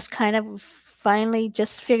 I just kind of finally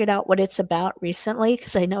just figured out what it's about recently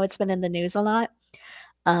because I know it's been in the news a lot.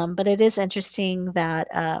 But it is interesting that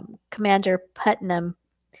Commander Putnam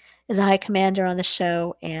is a high commander on the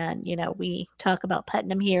show, and we talk about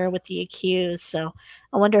Putnam here with the accused. So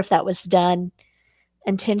I wonder if that was done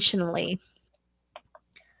intentionally.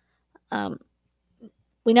 Um,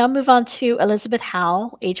 we now move on to Elizabeth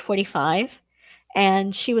Howe, age 45,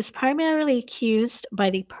 and she was primarily accused by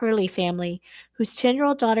the Purley family, whose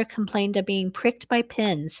 10-year-old daughter complained of being pricked by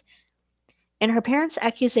pins. In her parents'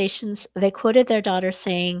 accusations, they quoted their daughter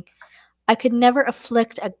saying, "I could never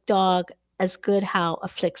afflict a dog as good Howe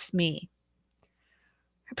afflicts me."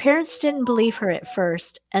 Her parents didn't believe her at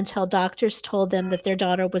first until doctors told them that their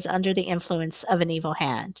daughter was under the influence of an evil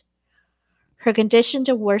hand. Her condition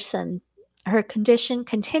to worsen Her condition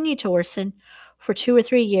continued to worsen for 2 or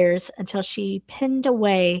 3 years until she pinned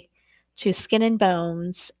away to skin and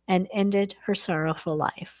bones and ended her sorrowful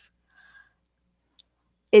life.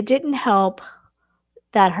 It didn't help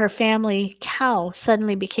that her family cow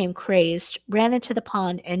suddenly became crazed, ran into the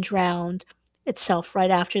pond, and drowned itself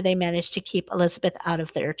right after they managed to keep Elizabeth out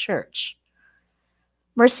of their church.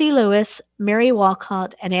 Mercy Lewis, Mary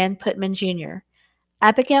Walcott, and Ann Putnam Jr.,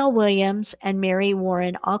 Abigail Williams, and Mary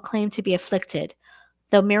Warren all claimed to be afflicted,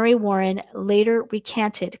 though Mary Warren later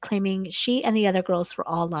recanted, claiming she and the other girls were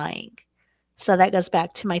all lying. So that goes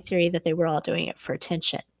back to my theory that they were all doing it for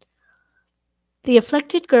attention. The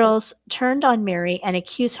afflicted girls turned on Mary and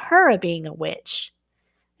accused her of being a witch.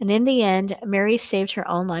 And in the end, Mary saved her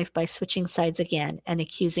own life by switching sides again and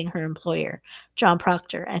accusing her employer, John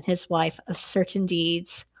Proctor, and his wife of certain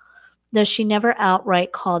deeds, though she never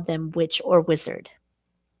outright called them witch or wizard.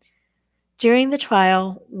 During the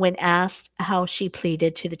trial, when asked how she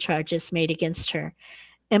pleaded to the charges made against her,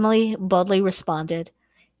 Emily boldly responded,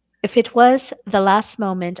 "If it was the last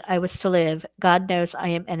moment I was to live, God knows I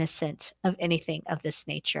am innocent of anything of this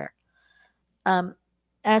nature." Um,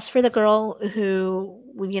 as for the girl who,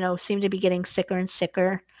 seemed to be getting sicker and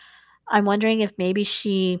sicker, I'm wondering if maybe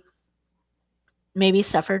she maybe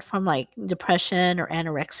suffered from like depression or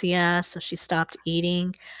anorexia, so she stopped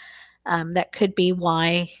eating. That could be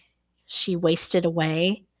why she wasted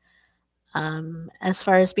away. As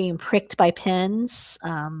far as being pricked by pins,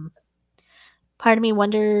 part of me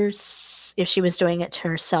wonders if she was doing it to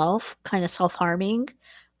herself, kind of self harming,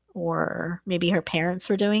 or maybe her parents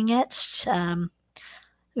were doing it.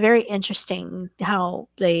 Very interesting how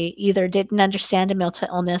they either didn't understand a mental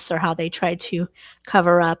illness or how they tried to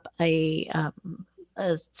cover up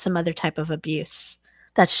some other type of abuse.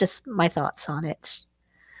 That's just my thoughts on it.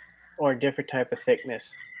 Or a different type of sickness.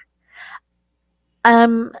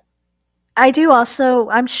 Um, I do also,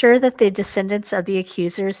 I'm sure that the descendants of the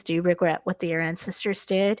accusers do regret what their ancestors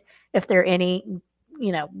did. If there are any,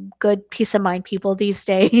 you know, good peace of mind people these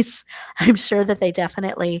days, I'm sure that they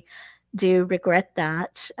definitely do regret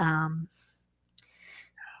that.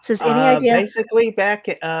 Says any idea? Basically, back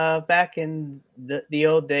in the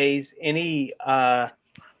old days, any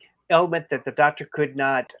element that the doctor could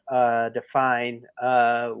not define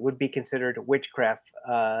would be considered witchcraft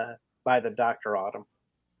by the doctor autumn.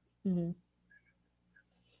 Mhm.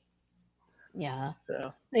 Yeah.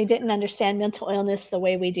 So, They didn't understand mental illness the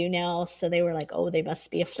way we do now, so they were like, "Oh, they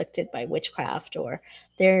must be afflicted by witchcraft, or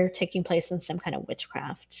they're taking place in some kind of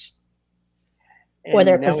witchcraft, or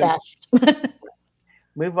they're and now we possessed."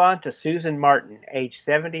 move on to Susan Martin, age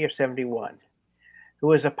 70 or 71, who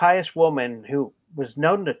was a pious woman who was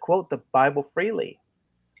known to quote the Bible freely.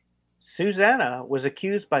 Susanna was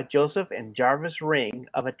accused by Joseph and Jarvis Ring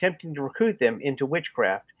of attempting to recruit them into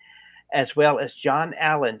witchcraft, as well as John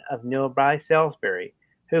Allen of nearby Salisbury,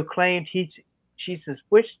 who claimed she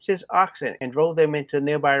switched his oxen and drove them into a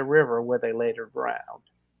nearby river where they later drowned.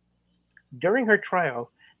 During her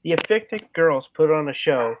trial, the afflicted girls put on a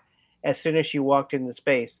show. As soon as she walked into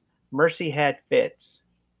space, Mercy had fits.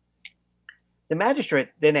 The magistrate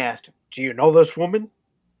then asked, "Do you know this woman?"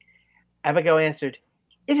 Abigail answered,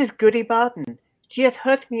 "It is Goody Barton. She hath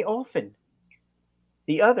hurt me often."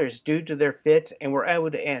 The others due to their fits and were able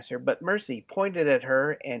to answer, but Mercy pointed at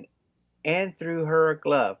her and threw her a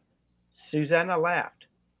glove. Susanna laughed.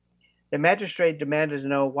 The magistrate demanded to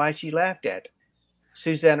know why she laughed at.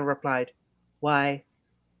 Susanna replied, "Why,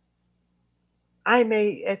 I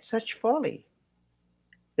may at such folly."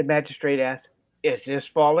 The magistrate asked, "Is this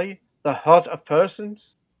folly, the hurt of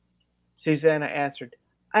persons?" Susanna answered,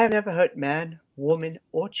 "I have never hurt man, woman,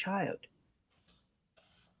 or child."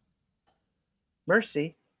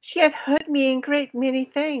 Mercy, "She hath hurt me in great many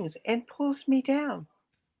things, and pulls me down."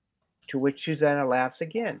 To which Susanna laughs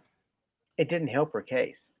again. It didn't help her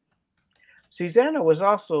case. Susanna was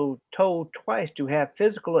also told twice to have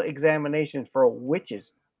physical examinations for a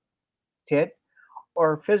witch's tit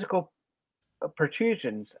or physical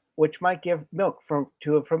protrusions which might give milk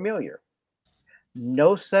to a familiar.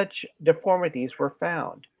 No such deformities were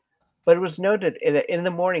found, but it was noted that in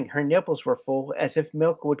the morning her nipples were full as if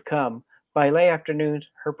milk would come. By late afternoons,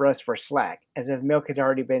 her breasts were slack, as if milk had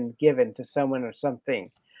already been given to someone or something.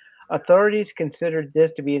 Authorities considered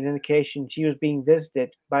this to be an indication she was being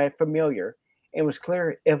visited by a familiar and was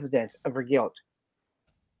clear evidence of her guilt.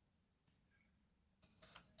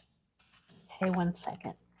 Hey, one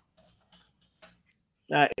second.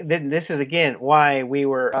 Then this is again why we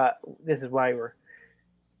were. This is why we're.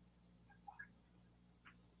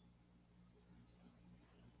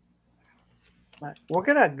 We're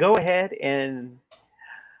gonna go ahead and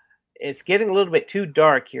it's getting a little bit too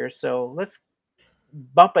dark here, so let's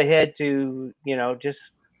bump ahead to just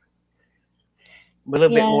a little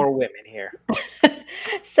bit Yeah. more women here.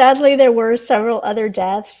 Sadly, there were several other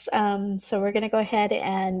deaths, so we're going to go ahead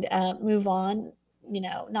and move on. You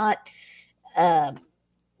know, um,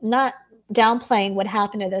 not downplaying what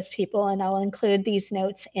happened to those people, and I'll include these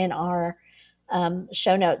notes in our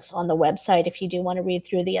show notes on the website if you do want to read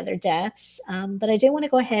through the other deaths. But I do want to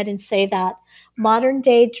go ahead and say that modern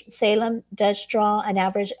day Salem does draw an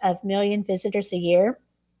average of million visitors a year,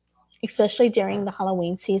 especially during the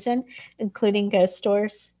Halloween season, including ghost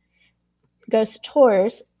tours,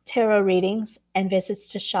 tarot readings, and visits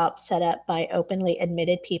to shops set up by openly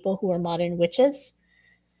admitted people who are modern witches.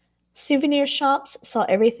 Souvenir shops sell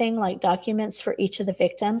everything like documents for each of the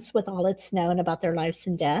victims with all it's known about their lives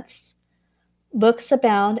and deaths. Books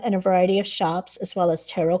abound in a variety of shops, as well as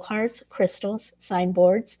tarot cards, crystals,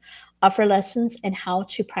 signboards, offer lessons in how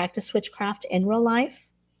to practice witchcraft in real life.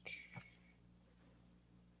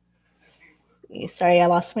 Sorry, I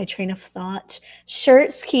lost my train of thought.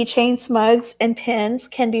 Shirts, keychains, mugs, and pins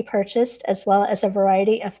can be purchased, as well as a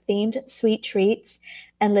variety of themed sweet treats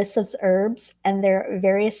and lists of herbs and their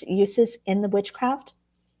various uses in the witchcraft.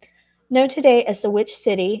 Known today as the Witch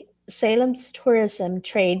City, Salem's tourism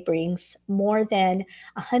trade brings more than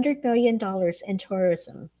 $100 million in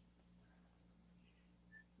tourism.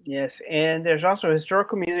 Yes, and there's also a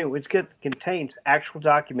historical museum which contains actual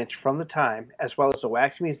documents from the time, as well as a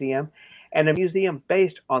wax museum and a museum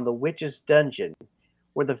based on the witch's dungeon,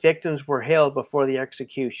 where the victims were held before the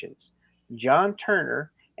executions. John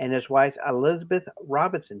Turner and his wife Elizabeth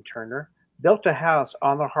Robinson Turner built a house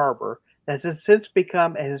on the harbor that has since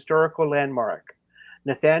become a historical landmark.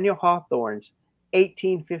 Nathaniel Hawthorne's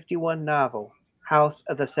 1851 novel, House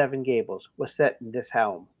of the Seven Gables, was set in this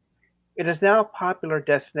home. It is now a popular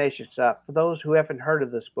destination stop for those who haven't heard of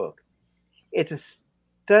this book. It's a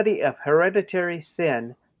study of hereditary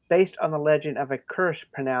sin based on the legend of a curse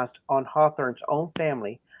pronounced on Hawthorne's own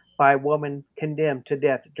family by a woman condemned to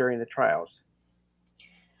death during the trials.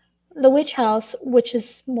 The Witch House, which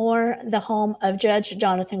is more the home of Judge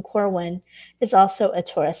Jonathan Corwin, is also a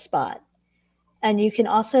tourist spot. And you can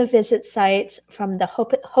also visit sites from the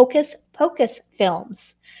Hocus Pocus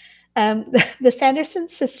films. The Sanderson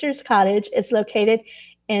Sisters Cottage is located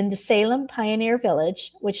in the Salem Pioneer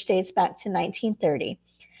Village, which dates back to 1930,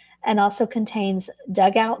 and also contains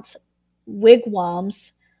dugouts,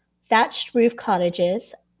 wigwams, thatched roof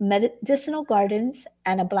cottages, medicinal gardens,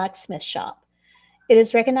 and a blacksmith shop. It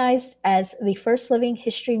is recognized as the first living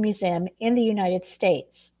history museum in the United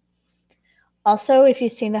States. Also, if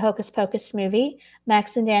you've seen the Hocus Pocus movie,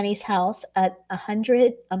 Max and Danny's house at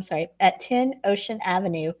 10 Ocean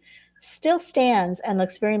Avenue still stands and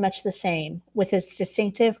looks very much the same, with its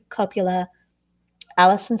distinctive cupola.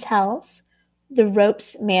 Allison's house, the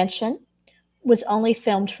Ropes Mansion, was only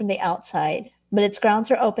filmed from the outside, but its grounds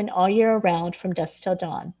are open all year round from dusk till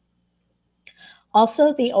dawn.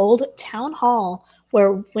 Also, the old town hall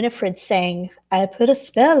where Winifred sang, "I put a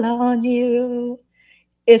spell on you,"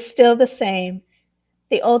 is still the same.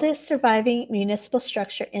 The oldest surviving municipal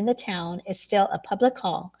structure in the town is still a public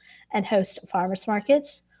hall and hosts farmers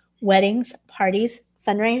markets, weddings, parties,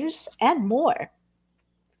 fundraisers, and more.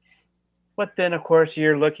 But then, of course,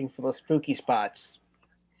 you're looking for those spooky spots.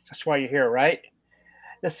 That's why you're here, right?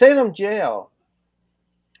 The Salem Jail,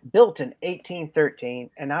 built in 1813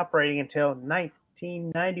 and operating until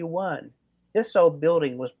 1991. This old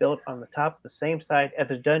building was built on the top of the same site as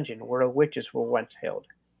the dungeon where the witches were once held.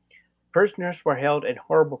 Prisoners were held in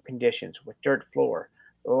horrible conditions with dirt floor,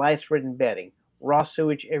 lice-ridden bedding, raw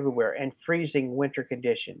sewage everywhere, and freezing winter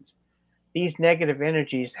conditions. These negative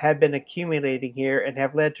energies have been accumulating here and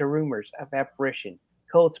have led to rumors of apparition,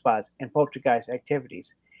 cold spots, and poltergeist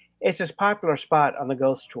activities. It's a popular spot on the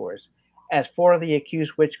ghost tours, as 4 of the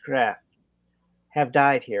accused witchcraft have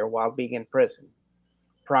died here while being in prison.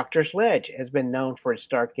 Proctor's Ledge has been known for its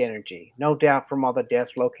dark energy, no doubt from all the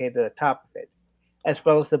deaths located at the top of it, as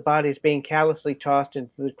well as the bodies being callously tossed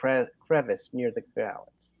into the crevice near the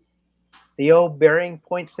valance. The old Burying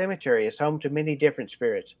Point Cemetery is home to many different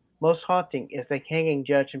spirits. Most haunting is the hanging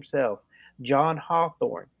judge himself, John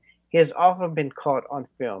Hawthorne. He has often been caught on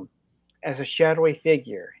film as a shadowy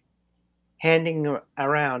figure, handing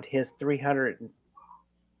around his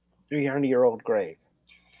 300-year-old grave.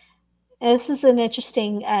 This is an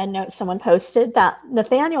interesting note someone posted that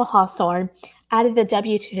Nathaniel Hawthorne added the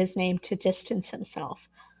W to his name to distance himself.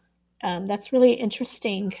 That's really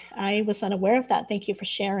interesting. I was unaware of that. Thank you for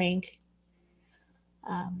sharing.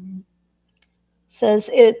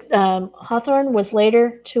 Hawthorne was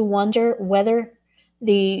later to wonder whether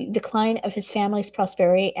the decline of his family's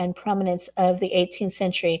prosperity and prominence of the 18th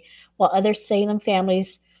century, while other Salem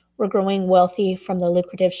families were growing wealthy from the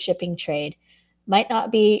lucrative shipping trade, might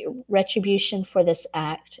not be retribution for this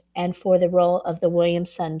act and for the role of the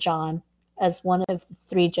Williams' son John as one of the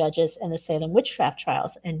 3 judges in the Salem witchcraft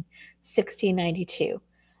trials in 1692.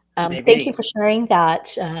 Thank you for sharing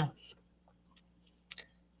that.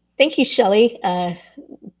 Thank you, Shelley.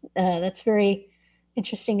 That's very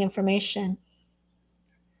interesting information.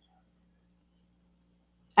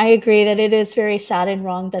 I agree that it is very sad and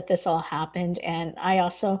wrong that this all happened. And I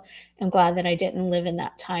also am glad that I didn't live in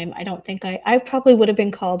that time. I don't think I probably would have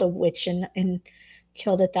been called a witch and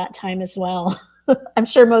killed at that time as well. I'm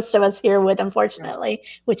sure most of us here would, unfortunately,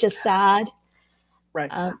 which is sad. Right.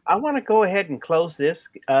 I want to go ahead and close this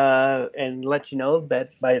and let you know that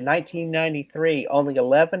by 1993, only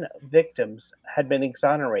 11 victims had been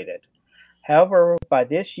exonerated. However, by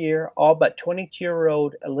this year, all but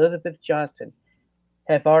 22-year-old Elizabeth Johnston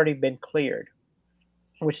have already been cleared,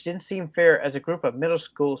 which didn't seem fair as a group of middle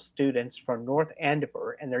school students from North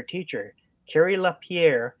Andover and their teacher, Carrie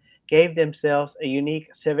LaPierre, gave themselves a unique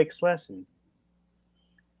civics lesson.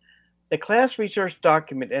 The class researched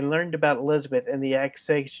document and learned about Elizabeth and the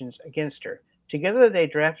accusations against her. Together they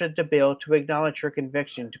drafted the bill to acknowledge her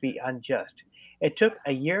conviction to be unjust. It took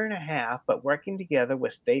a year and a half, but working together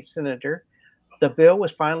with state senator, the bill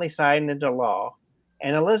was finally signed into law,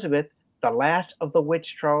 and Elizabeth, the last of the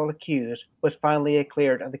witch trial accused, was finally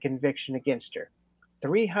cleared of the conviction against her,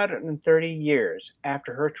 330 years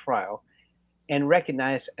after her trial, and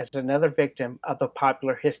recognized as another victim of the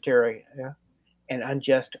popular hysteria and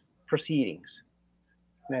unjust proceedings.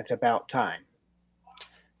 And that's about time.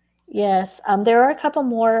 Yes, there are a couple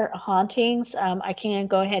more hauntings. I can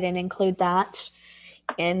go ahead and include that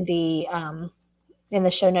in the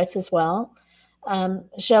show notes as well.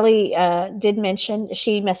 Shelley did mention,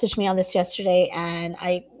 she messaged me on this yesterday, and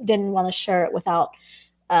I didn't want to share it without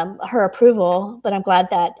her approval, but I'm glad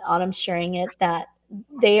that Autumn's sharing it, that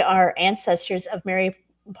they are ancestors of Mary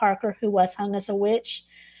Parker, who was hung as a witch.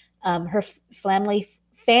 Her family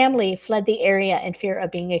fled the area in fear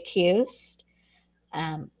of being accused.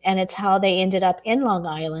 And it's how they ended up in Long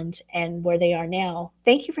Island and where they are now.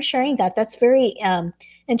 Thank you for sharing that. That's very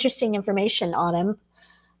interesting information, Autumn.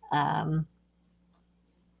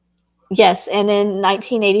 Yes, and in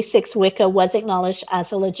 1986, Wicca was acknowledged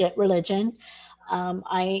as a legit religion.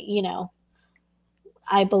 I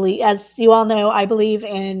believe, as you all know, I believe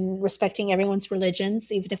in respecting everyone's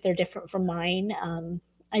religions, even if they're different from mine.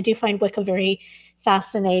 I do find Wicca very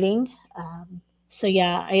fascinating. So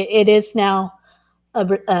yeah, it is now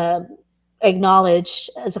acknowledged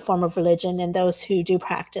as a form of religion, and those who do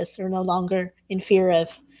practice are no longer in fear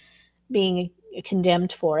of being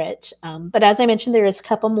condemned for it. But as I mentioned, there is a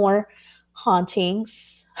couple more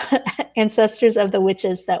hauntings, ancestors of the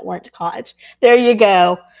witches that weren't caught. There you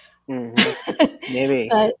go. Maybe.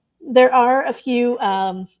 But there are a few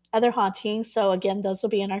other hauntings. So again, those will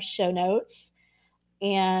be in our show notes.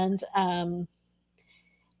 And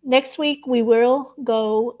next week we will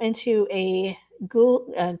go into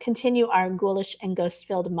continue our ghoulish and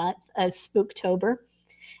ghost-filled month of Spooktober,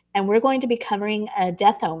 and we're going to be covering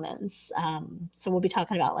death omens. So we'll be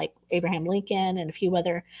talking about like Abraham Lincoln and a few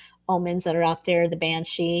other omens that are out there, the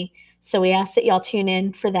Banshee. So we ask that y'all tune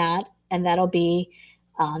in for that, and that'll be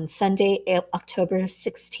on Sunday, October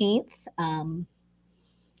 16th.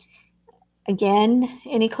 Again,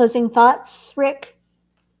 any closing thoughts, Rick?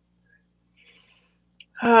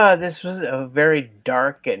 This was a very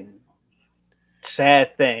dark and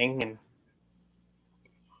sad thing, and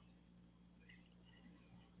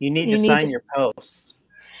you need to sign your posts.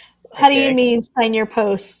 How do you mean sign your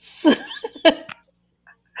posts?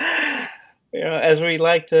 As we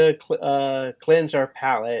like to cleanse our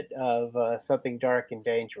palate of something dark and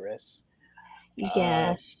dangerous.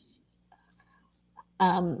 Yes.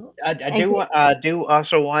 I do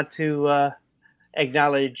also want to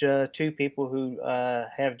acknowledge two people who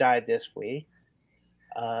have died this week.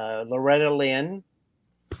 Loretta Lynn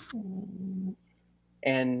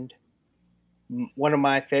and one of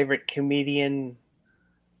my favorite comedian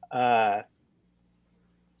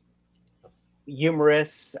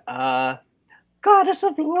humorous goddess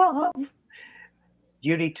of love,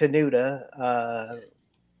 Judy Tenuta,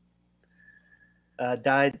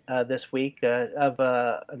 died this week of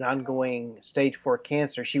an ongoing stage 4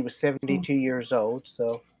 cancer. She was 72 years old.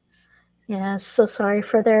 So, yeah, so sorry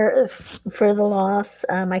for the loss.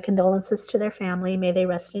 My condolences to their family. May they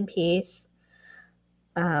rest in peace.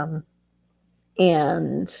 And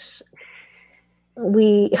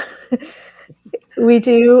we we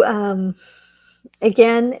do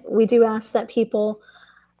again, we do ask that people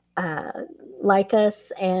like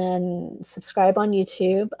us and subscribe on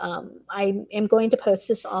YouTube. I am going to post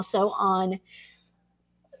this also on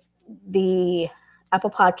the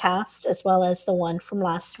Apple Podcast as well as the one from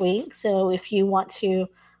last week. So if you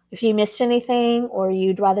missed anything or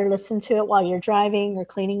you'd rather listen to it while you're driving or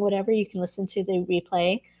cleaning, whatever, you can listen to the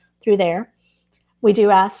replay through there. We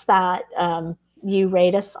do ask that you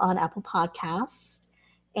rate us on Apple Podcasts.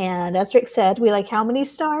 And as Rick said, we like how many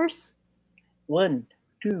stars? 1,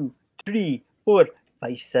 2, 3, 4,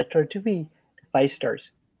 5 stars to me. 5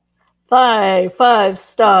 stars. 5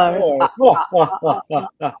 stars.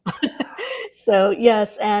 So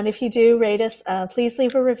yes, and if you do rate us, please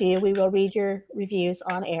leave a review. We will read your reviews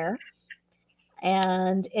on air.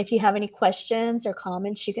 And if you have any questions or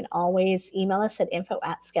comments, you can always email us at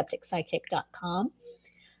info@skepticpsychic.com.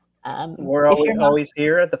 We're always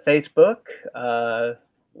here at the Facebook.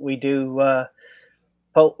 We do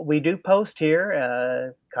post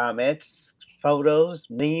here comments, photos,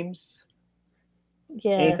 memes.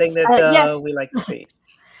 Yes. Anything that we like to see.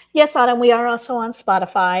 Yes, Autumn. We are also on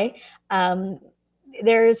Spotify.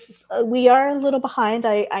 We are a little behind.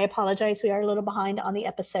 I apologize. We are a little behind on the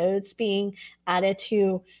episodes being added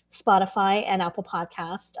to Spotify and Apple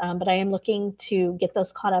Podcast, but I am looking to get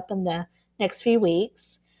those caught up in the next few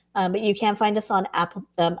weeks. But you can find us on Apple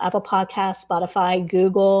Podcast, Spotify,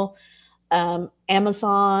 Google,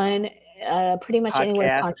 Amazon, pretty much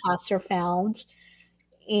anywhere podcasts are found.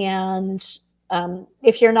 And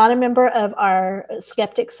if you're not a member of our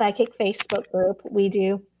Skeptic Psychic Facebook group, we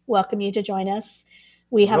do welcome you to join us.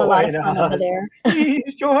 We have a lot of fun over there.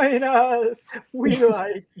 Please join us. We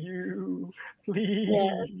like you. Please.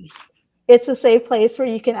 Yes. It's a safe place where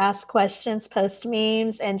you can ask questions, post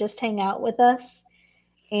memes, and just hang out with us.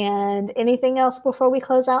 And anything else before we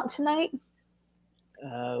close out tonight?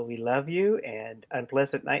 We love you and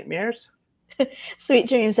unpleasant nightmares. Sweet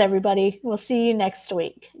dreams, everybody. We'll see you next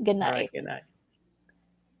week. Good night. All right, good night.